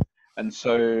body. And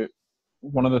so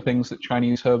one of the things that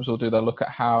Chinese herbs will do, they'll look at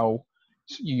how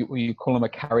you call them a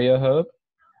carrier herb,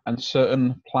 and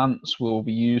certain plants will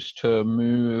be used to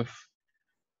move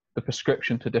the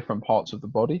prescription to different parts of the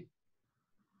body.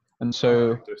 And Ah,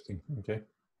 so interesting. Okay.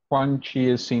 Huang Qi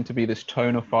is seen to be this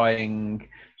tonifying,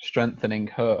 strengthening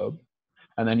herb.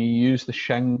 And then you use the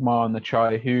Sheng Ma and the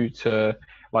Chai Hu to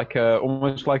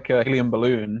almost like a helium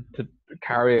balloon to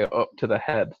carry it up to the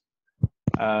head,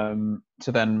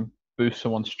 to then boost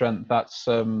someone's strength. That's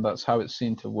how it's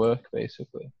seen to work,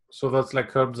 basically. So that's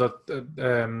like herbs that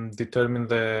determine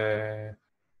the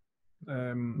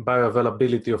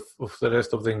bioavailability of the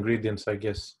rest of the ingredients, I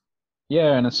guess.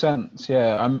 Yeah, in a sense,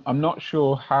 yeah. I'm not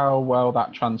sure how well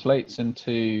that translates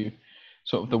into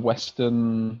sort of the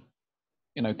Western,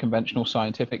 conventional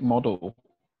scientific model.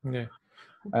 Yeah.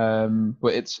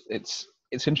 But it's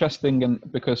interesting, and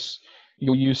because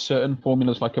you'll use certain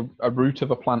formulas, like a root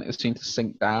of a plant is seen to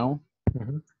sink down.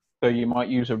 Hmm. So you might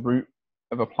use a root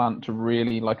of a plant to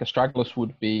really, like astragalus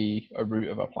would be a root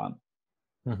of a plant,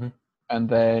 Hmm. and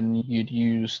then you'd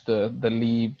use the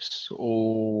leaves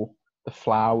or the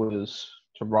flowers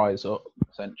to rise up,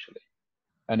 essentially.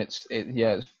 And it's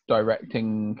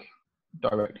directing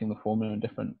the formula in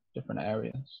different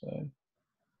areas. So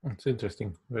It's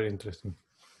interesting. Very interesting.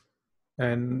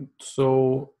 And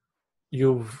so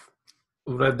you've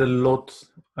read a lot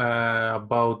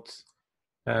about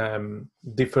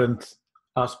different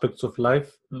aspects of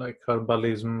life, like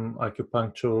herbalism,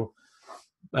 acupuncture,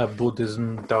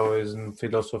 Buddhism, Taoism,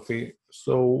 philosophy.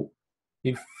 So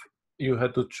if you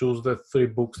had to choose the three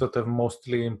books that have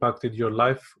mostly impacted your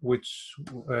life, which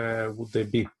would they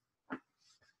be?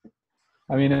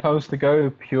 I mean, if I was to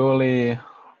go purely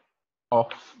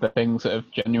off the things that have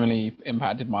genuinely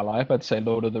impacted my life, I'd say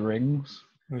Lord of the Rings.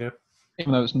 Yeah.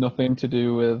 Even though it's nothing to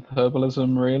do with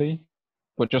herbalism, really.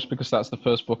 But just because that's the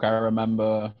first book I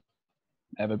remember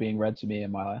ever being read to me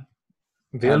in my life.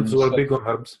 The elves were big on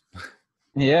herbs.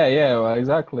 Yeah, well,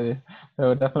 exactly. They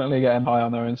were definitely getting high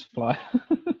on their own supply.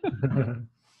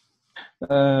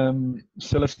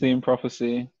 Celestine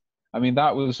Prophecy. I mean,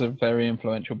 that was a very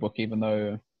influential book, even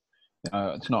though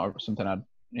it's not something I'd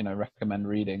recommend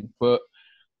reading. But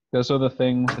there's other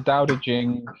things. The Tao Te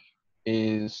Ching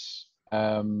is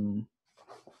a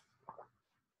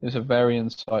very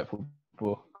insightful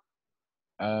book.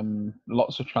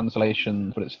 Lots of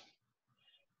translations, but it's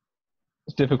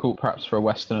difficult perhaps for a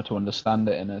Westerner to understand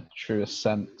it in a truest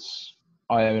sense.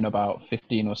 I own about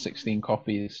 15 or 16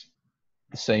 copies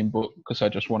of the same book because I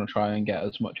just want to try and get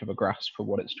as much of a grasp for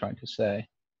what it's trying to say.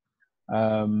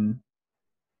 Other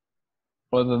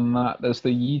than that, there's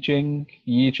the Yi Jing.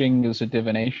 Yi Jing is a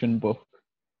divination book,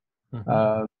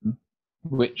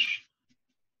 which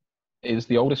is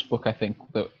the oldest book I think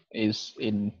that is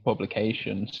in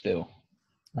publication still.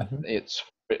 Its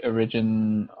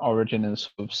origin is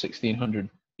sort of 1600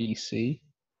 BC.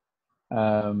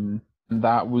 And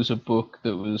that was a book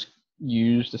that was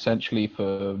used essentially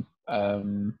for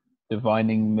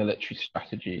divining military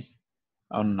strategy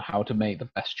on how to make the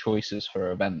best choices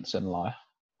for events in life.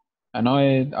 And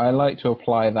I like to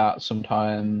apply that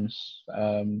sometimes,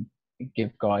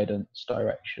 give guidance,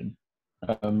 direction.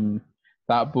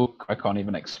 That book I can't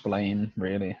even explain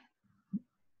really.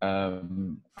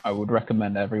 I would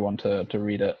recommend everyone to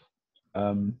read it.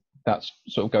 That's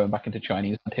sort of going back into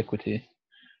Chinese antiquity.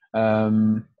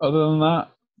 Other than that,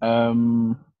 I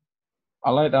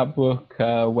like that book,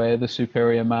 Where the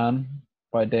Superior Man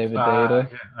by David Dada.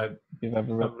 Yeah, You've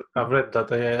ever read I've read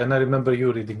that, and I remember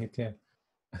you reading it, yeah.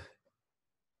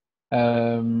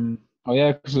 Oh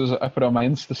yeah, because I put it on my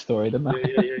Insta story, didn't I?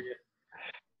 Yeah.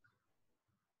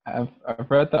 I've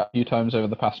read that a few times over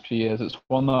the past few years. It's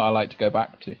one that I like to go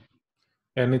back to.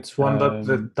 And it's one that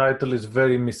the title is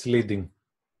very misleading.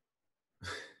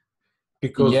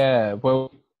 Because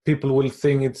people will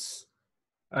think it's,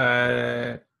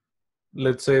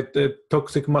 let's say, the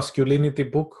toxic masculinity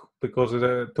book, because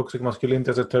the toxic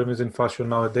masculinity as a term is in fashion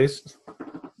nowadays.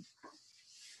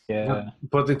 Yeah.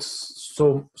 But it's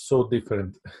so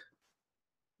different.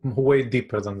 Way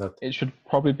deeper than that. It should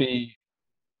probably be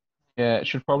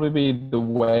the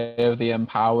way of the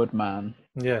empowered man,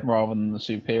 rather than the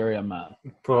superior man.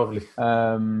 Probably.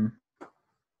 I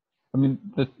mean,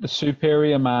 the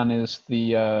superior man is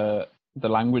the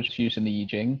language used in the I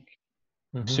Ching.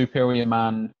 Superior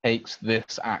man takes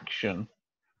this action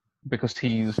because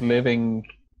he's living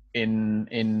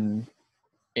in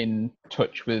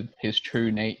touch with his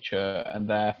true nature, and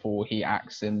therefore he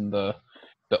acts in the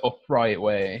upright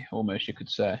way, almost you could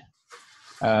say.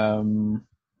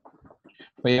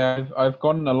 But yeah, I've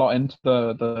gotten a lot into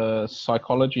the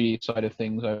psychology side of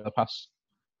things over the past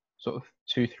sort of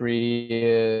 2-3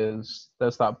 years.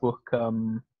 There's that book,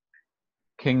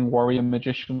 King, Warrior,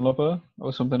 Magician, Lover,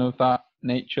 or something of that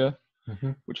nature,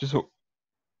 which is about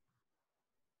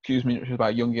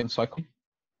Jungian psychology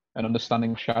and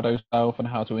understanding shadow self and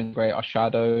how to integrate our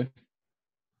shadow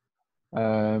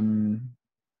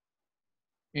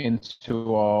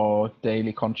into our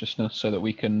daily consciousness so that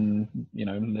we can,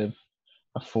 live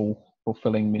a full,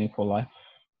 fulfilling, meaningful life.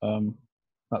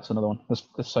 That's another one. There's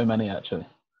so many actually.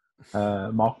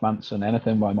 Mark Manson,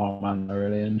 anything by Mark Manson I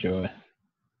really enjoy.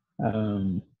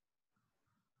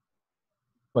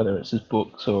 Whether it's his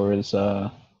books or his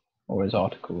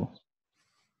articles.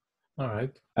 All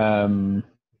right. I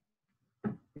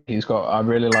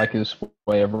really like his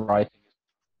way of writing.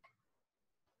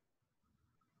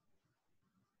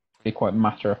 Be quite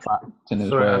matter of fact in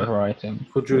his way of writing.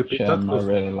 Could you repeat that? I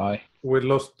really like. We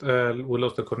lost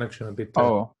the connection a bit.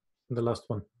 In the last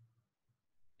one.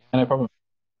 No problem.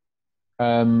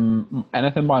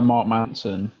 Anything by Mark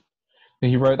Manson.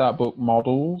 He wrote that book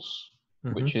Models,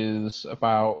 which is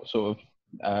about sort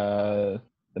of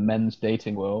the men's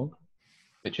dating world,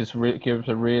 which gives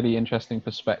a really interesting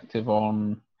perspective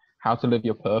on how to live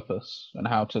your purpose and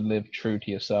how to live true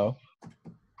to yourself.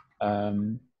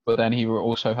 But then he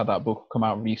also had that book come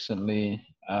out recently,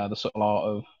 The Subtle Art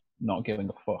of Not Giving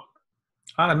a Fuck.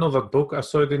 I know that book. I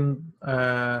saw it in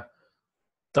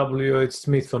W.H.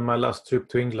 Smith on my last trip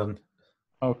to England.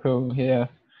 Oh, cool. Yeah.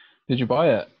 Did you buy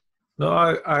it? No,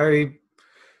 I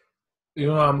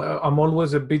I'm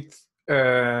always a bit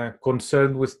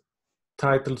concerned with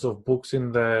titles of books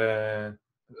in the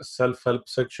self-help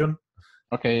section.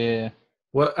 Okay. Yeah.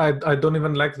 Well, I don't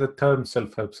even like the term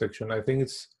self-help section. I think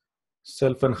it's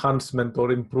self-enhancement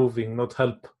or improving, not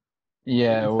help.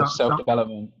 Yeah. It Or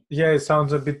self-development. yeah, it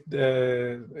sounds a bit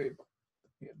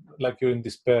like you're in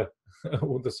despair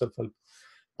with the self-help.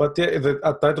 But yeah,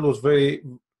 the title was very,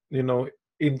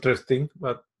 interesting.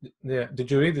 But yeah,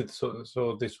 did you read it?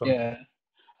 So this one. Yeah.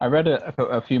 I read it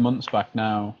a few months back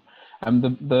now, and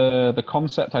the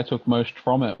concept I took most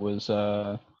from it was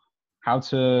how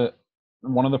to.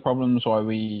 One of the problems why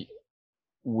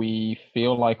we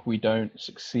feel like we don't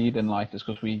succeed in life is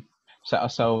because we set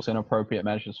ourselves inappropriate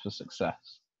measures for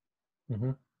success,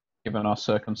 Mm-hmm. given our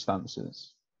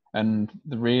circumstances. And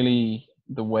the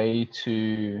way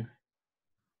to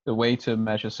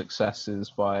measure success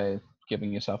is by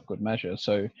giving yourself good measure.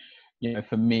 So,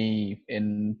 for me,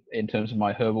 in terms of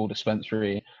my herbal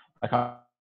dispensary, I can't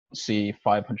see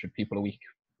 500 people a week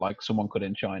like someone could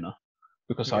in China,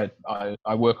 because Yeah.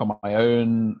 I work on my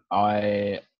own.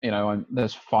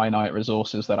 There's finite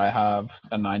resources that I have,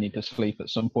 and I need to sleep at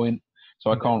some point.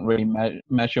 So I can't really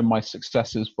measure my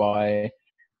successes by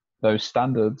those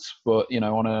standards. But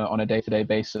on a day-to-day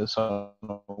basis, on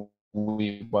a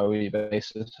week-by-week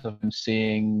basis, I'm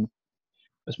seeing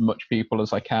as much people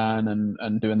as I can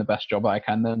and doing the best job that I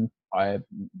can. Then I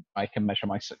can measure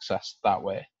my success that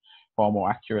way far more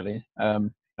accurately.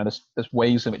 And there's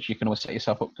ways in which you can always set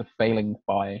yourself up to failing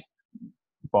by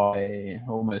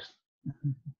almost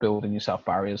building yourself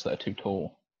barriers that are too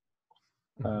tall.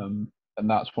 And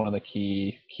that's one of the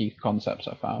key concepts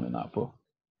I found in that book.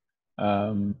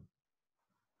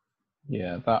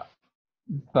 Yeah,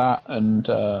 that and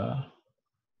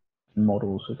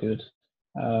models are good.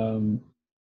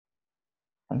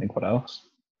 I think what else?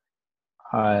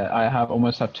 I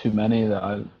almost have too many that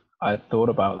I thought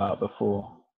about that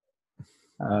before.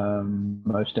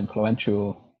 Most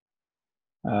influential.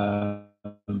 Yeah,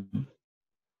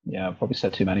 I've probably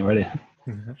said too many already.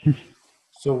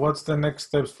 So what's the next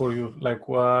steps for you? Like,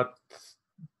 what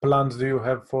plans do you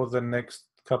have for the next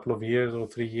couple of years or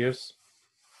 3 years?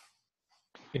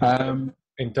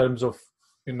 In terms of,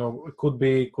 it could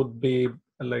be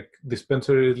like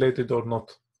dispensary related or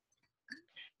not.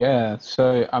 Yeah,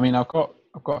 so I mean, I've got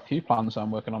a few plans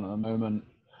I'm working on at the moment.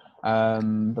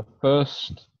 The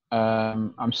first,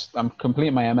 I'm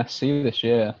completing my MSc this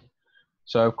year,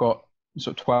 so I've got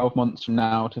sort of 12 months from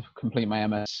now to complete my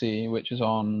MSc, which is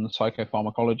on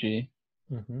psychopharmacology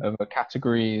of a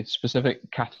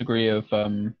specific category of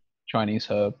Chinese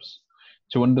herbs,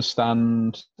 to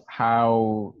understand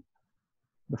how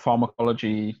the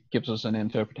pharmacology gives us an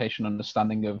interpretation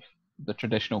understanding of the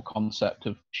traditional concept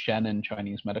of Shen in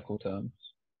Chinese medical terms.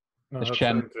 No, The that's so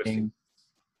Shen interesting.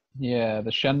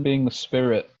 the Shen being the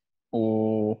spirit,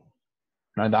 or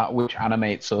that which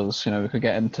animates us. We could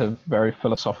get into very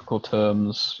philosophical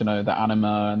terms, the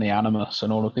anima and the animus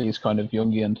and all of these kind of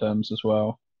Jungian terms as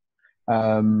well.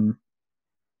 That's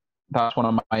one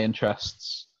of my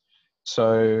interests.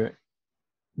 So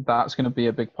that's going to be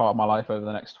a big part of my life over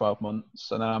the next 12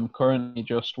 months. And then I'm currently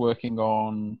just working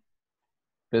on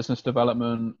business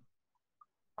development.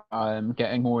 I'm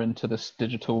getting more into this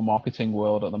digital marketing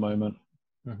world at the moment.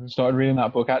 Started reading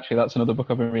that book. Actually, that's another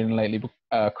book I've been reading lately,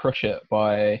 Crush It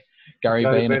by Gary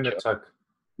Vaynerchuk.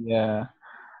 Yeah.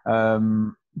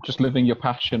 Just living your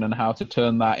passion and how to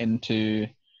turn that into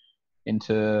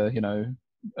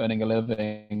earning a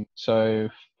living. So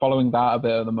following that a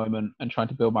bit at the moment and trying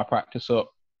to build my practice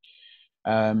up,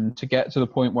 to get to the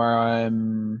point where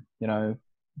I'm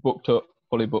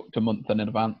fully booked a month in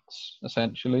advance,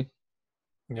 essentially.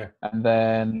 Yeah. And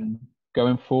then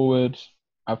going forward,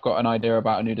 I've got an idea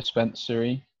about a new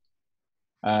dispensary,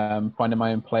 finding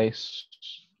my own place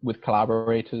with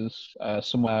collaborators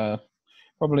somewhere,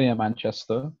 probably in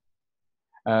Manchester.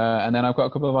 And then I've got a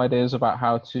couple of ideas about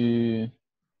how to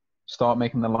start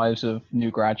making the lives of new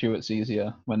graduates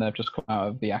easier when they've just come out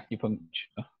of the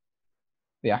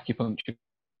acupuncture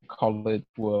college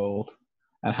world,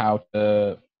 and how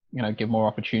to give more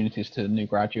opportunities to new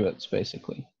graduates,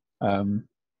 basically.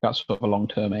 That's sort of a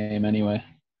long-term aim anyway.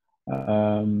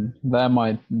 They're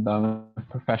my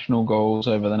professional goals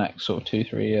over the next sort of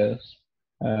 2-3 years.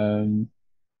 And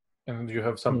do you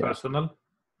have some personal?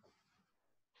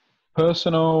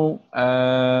 Personal,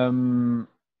 I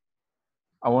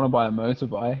want to buy a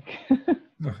motorbike.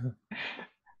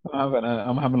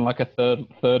 I'm having like a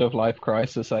third of life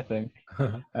crisis, I think.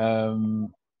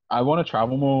 I want to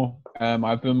travel more.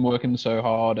 I've been working so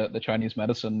hard at the Chinese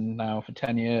medicine now for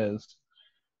 10 years,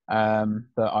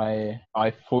 that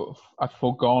I've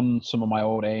foregone some of my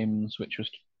old aims, which was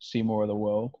to see more of the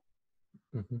world.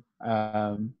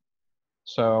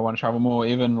 So I want to travel more.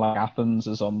 Even like Athens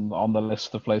is on the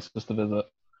list of places to visit.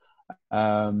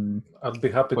 I'll be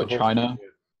happy to But host you China.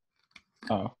 here.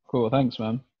 Oh, cool. Thanks,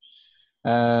 man.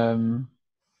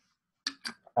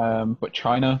 But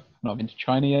China, not been to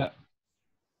China yet.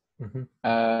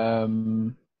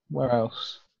 Where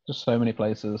else? Just so many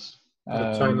places.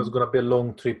 China's gonna be a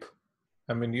long trip.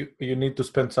 I mean, you need to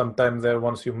spend some time there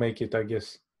once you make it, I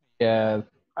guess. Yeah,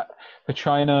 for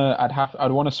China,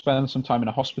 I'd want to spend some time in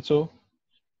a hospital,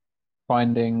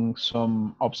 finding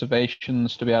some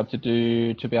observations to be able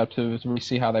to really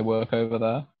see how they work over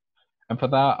there. And for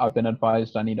that, I've been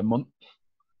advised I need a month.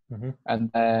 And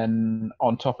then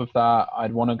on top of that,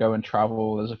 I'd want to go and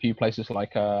travel. There's a few places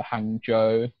like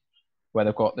Hangzhou, where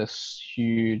they've got this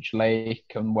huge lake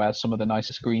and where some of the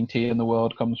nicest green tea in the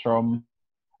world comes from.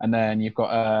 And then you've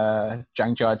got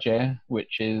Zhangjiajie,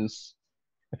 which is,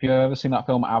 if you've ever seen that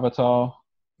film Avatar,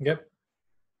 Yep.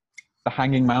 the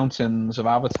Hanging Mountains of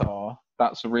Avatar,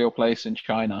 that's a real place in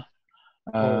China.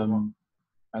 And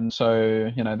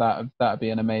so, you know, that'd be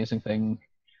an amazing thing.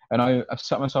 And I've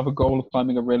set myself a goal of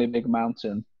climbing a really big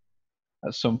mountain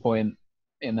at some point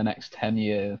in the next 10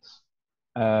 years.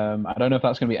 I don't know if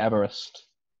that's going to be Everest,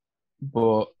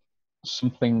 but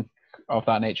something of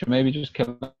that nature. Maybe just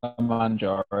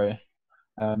Kilimanjaro. But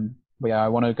yeah, I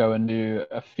want to go and do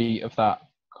a feat of that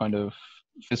kind of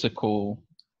physical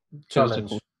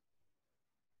challenge.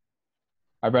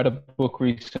 I read a book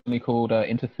recently called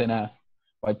Into Thin Air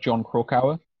by John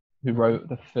Krakauer, who wrote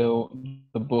the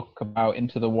book about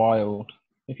Into the Wild,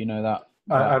 if you know that.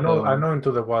 I know film.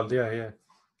 Into the Wild, yeah.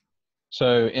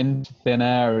 So Into Thin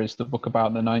Air is the book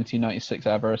about the 1996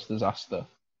 Everest disaster,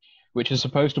 which is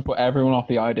supposed to put everyone off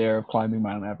the idea of climbing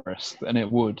Mount Everest, and it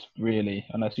would, really,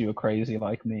 unless you were crazy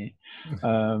like me.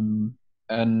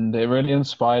 And it really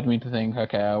inspired me to think,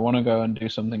 okay, I want to go and do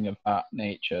something of that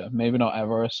nature. Maybe not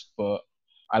Everest, but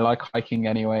I like hiking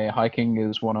anyway. Hiking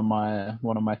is one of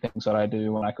my things that I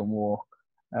do when I can walk.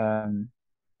 And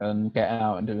getting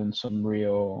out and doing some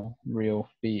real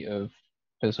feat of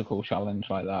physical challenge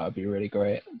like that would be really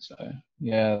great. So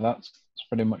yeah, that's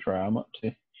pretty much where I'm up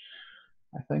to,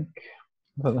 I think.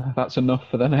 But that's enough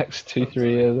for the next 2-3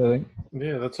 years, I think.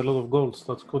 Yeah, that's a lot of goals.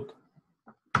 That's good.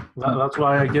 That's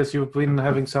why I guess you've been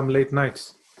having some late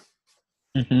nights.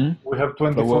 We have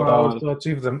 24 hours to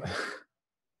achieve them.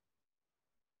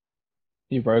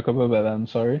 You broke up a bit then,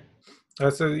 sorry. I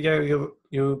said, yeah,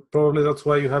 you probably, that's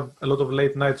why you have a lot of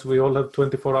late nights. We all have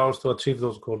 24 hours to achieve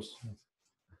those goals.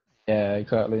 Yeah,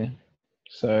 exactly.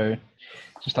 So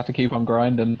just have to keep on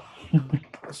grinding.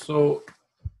 So,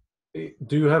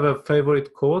 do you have a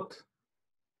favorite quote?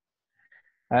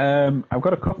 I've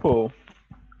got a couple.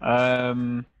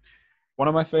 One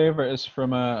of my favorite is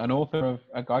from an author of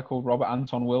a guy called Robert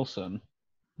Anton Wilson,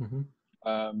 who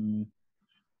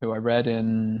I read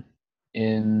in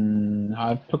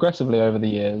progressively over the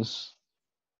years,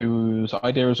 whose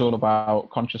idea is all about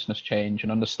consciousness change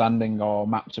and understanding our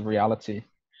maps of reality.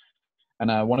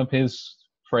 And one of his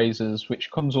phrases, which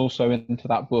comes also into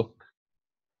that book,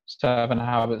 7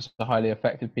 Habits of Highly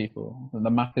Effective People, and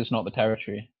the map is not the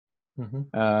territory.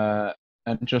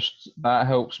 And just that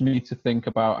helps me to think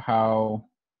about how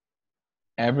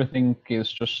everything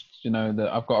is just, that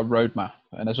I've got a roadmap,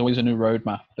 and there's always a new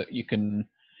roadmap that you can,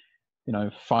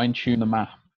 fine tune the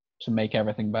map to make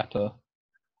everything better,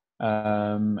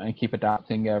 and keep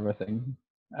adapting everything.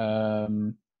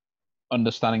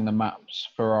 Understanding the maps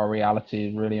for our reality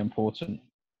is really important,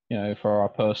 for our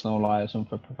personal lives and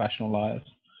for professional lives.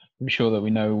 To be sure that we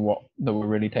know that we're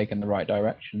really taking the right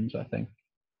directions, I think.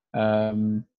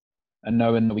 And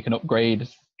knowing that we can upgrade,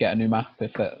 get a new map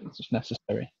if that's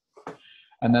necessary.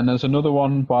 And then there's another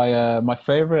one by my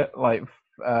favorite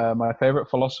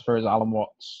philosopher is Alan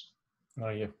Watts. Oh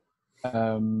yeah.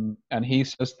 And he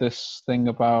says this thing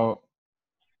about,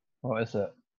 what is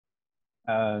it?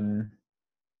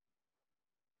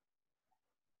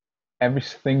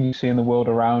 Everything you see in the world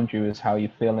around you is how you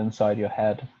feel inside your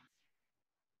head.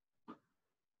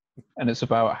 And it's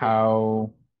about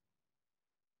how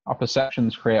our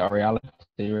perceptions create our reality,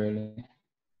 really.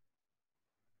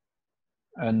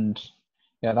 And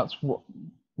yeah, that's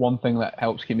one thing that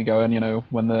helps keep me going,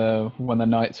 when the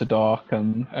nights are dark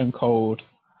and cold,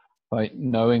 like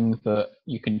knowing that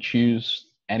you can choose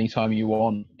anytime you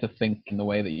want to think in the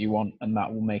way that you want, and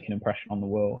that will make an impression on the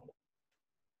world.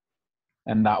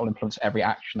 and that will influence every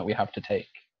action that we have to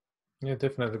take. Yeah,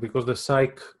 definitely, because the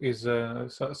psyche is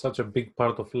such a big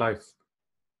part of life.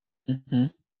 Mm-hmm.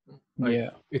 Like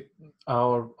Yeah.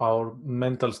 our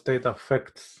mental state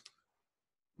affects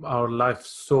our life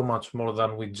so much more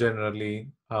than we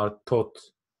generally are taught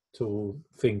to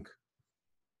think.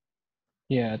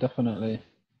 Yeah, definitely.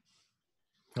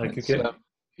 Like It's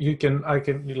you can,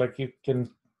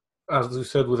 as you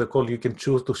said with the cold, you can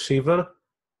choose to shiver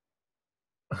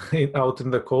out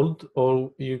in the cold,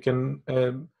 or you can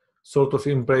sort of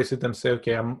embrace it and say,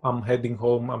 okay, I'm heading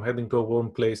home. I'm heading to a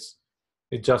warm place.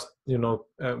 It just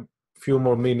few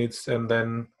more minutes, and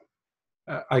then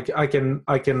I can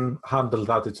handle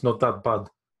that. It's not that bad.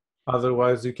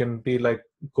 Otherwise, you can be like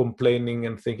complaining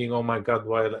and thinking, "Oh my God,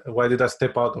 why did I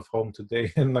step out of home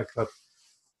today?" and like that.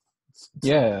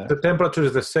 yeah, The temperature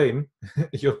is the same.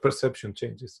 Your perception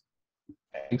changes.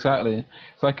 exactly.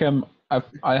 It's like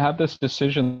I have this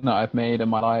decision that I've made in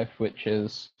my life, which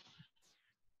is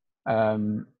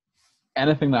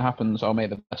anything that happens, I'll make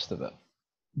the best of it,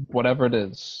 whatever it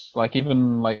is. Like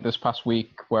even like this past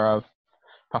week,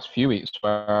 past few weeks,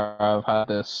 where I've had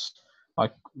this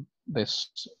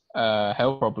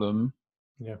health problem.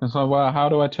 Yeah. And so, well, how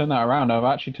do I turn that around? I've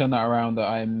actually turned that around, that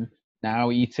I'm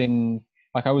now eating,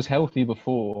 like I was healthy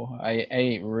before. I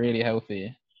ate really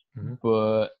healthy, Mm-hmm.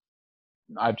 but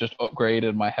I've just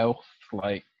upgraded my health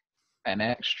like an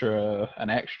extra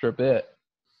bit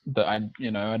that I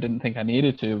didn't think I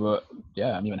needed to, but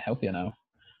yeah, I'm even healthier now.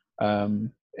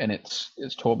 And it's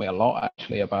taught me a lot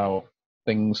actually about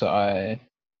things that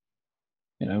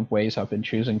ways I've been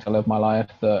choosing to live my life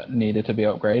that needed to be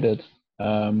upgraded.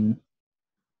 And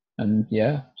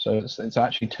yeah, so it's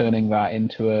actually turning that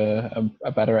into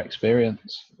a better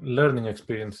experience. Learning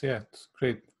experience. Yeah, it's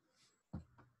great.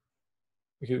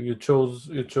 You chose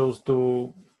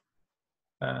to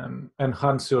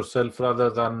enhance yourself rather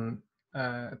than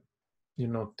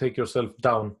take yourself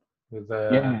down with a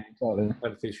Yeah, exactly.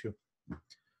 health issue.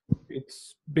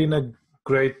 It's been a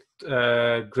great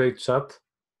chat,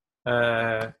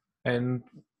 and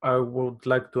I would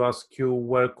like to ask you,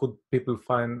 where could people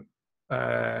find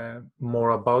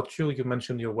more about you? You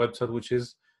mentioned your website, which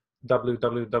is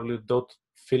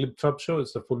www.philiptrubshaw.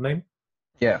 Is the full name?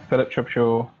 Yeah,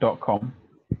 philiptrubshaw.com.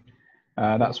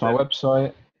 That's my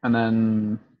website. And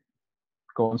then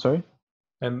go on, sorry.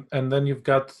 And then you've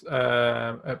got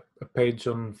a page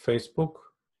on Facebook.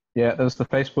 Yeah, there's the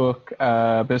Facebook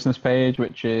business page,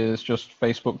 which is just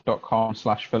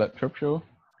facebook.com/Philip Trubshaw.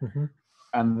 Mm-hmm.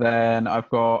 And then I've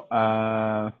got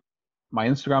my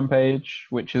Instagram page,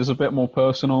 which is a bit more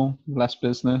personal, less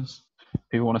business.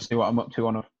 People want to see what I'm up to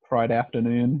on a Friday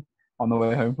afternoon on the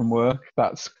way home from work.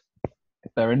 That's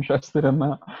if they're interested in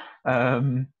that.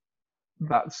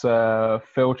 That's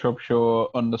Phil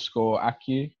Trubshaw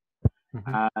 _Acu.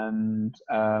 Mm-hmm. And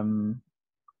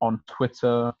on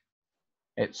Twitter,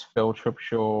 it's Phil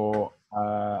Trubshaw,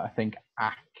 I think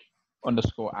 _Ac.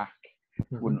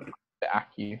 Wouldn't be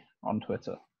Acu on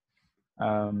Twitter.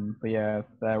 But yeah,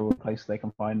 they're all places they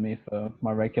can find me for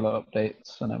my regular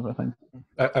updates and everything.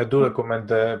 I do recommend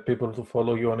people to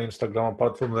follow you on Instagram,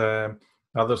 apart from the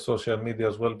other social media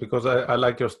as well, because I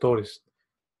like your stories.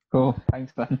 Cool,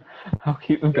 thanks then. I'll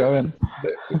keep them going.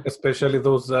 Especially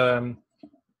those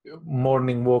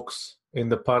morning walks in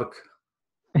the park.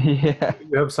 Yeah.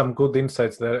 You have some good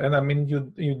insights there, and I mean,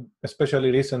 you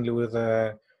especially recently with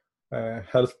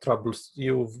health troubles,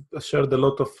 you've shared a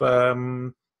lot of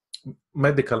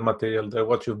medical material there,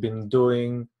 what you've been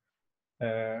doing,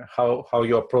 how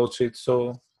you approach it.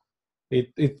 So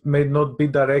it may not be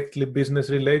directly business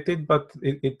related, but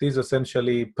it is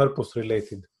essentially purpose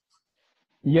related.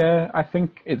 Yeah, I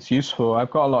think it's useful.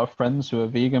 I've got a lot of friends who are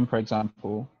vegan, for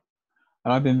example,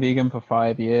 and I've been vegan for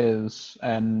 5 years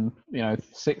and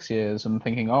 6 years, and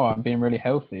thinking, oh, I'm being really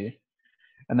healthy.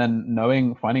 And then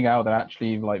finding out that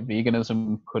actually like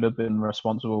veganism could have been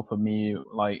responsible for me,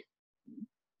 like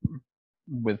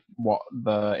with what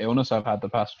the illness I've had the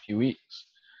past few weeks,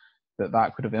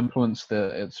 that could have influenced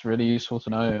it. It's really useful to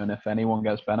know. And if anyone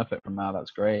gets benefit from that,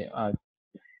 that's great.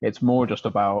 It's more just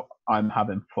about I'm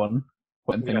having fun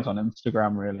putting things on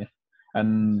Instagram, really.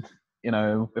 And,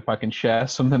 if I can share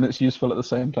something that's useful at the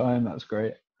same time, that's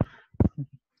great.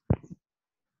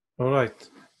 All right.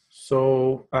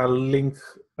 So I'll link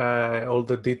all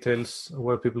the details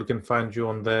where people can find you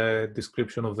on the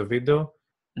description of the video.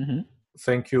 Mm-hmm.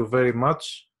 Thank you very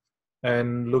much,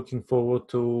 and looking forward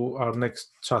to our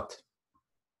next chat.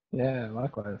 Yeah,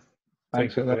 likewise.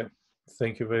 Thanks for that.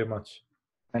 Thank you very much.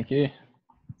 Thank you.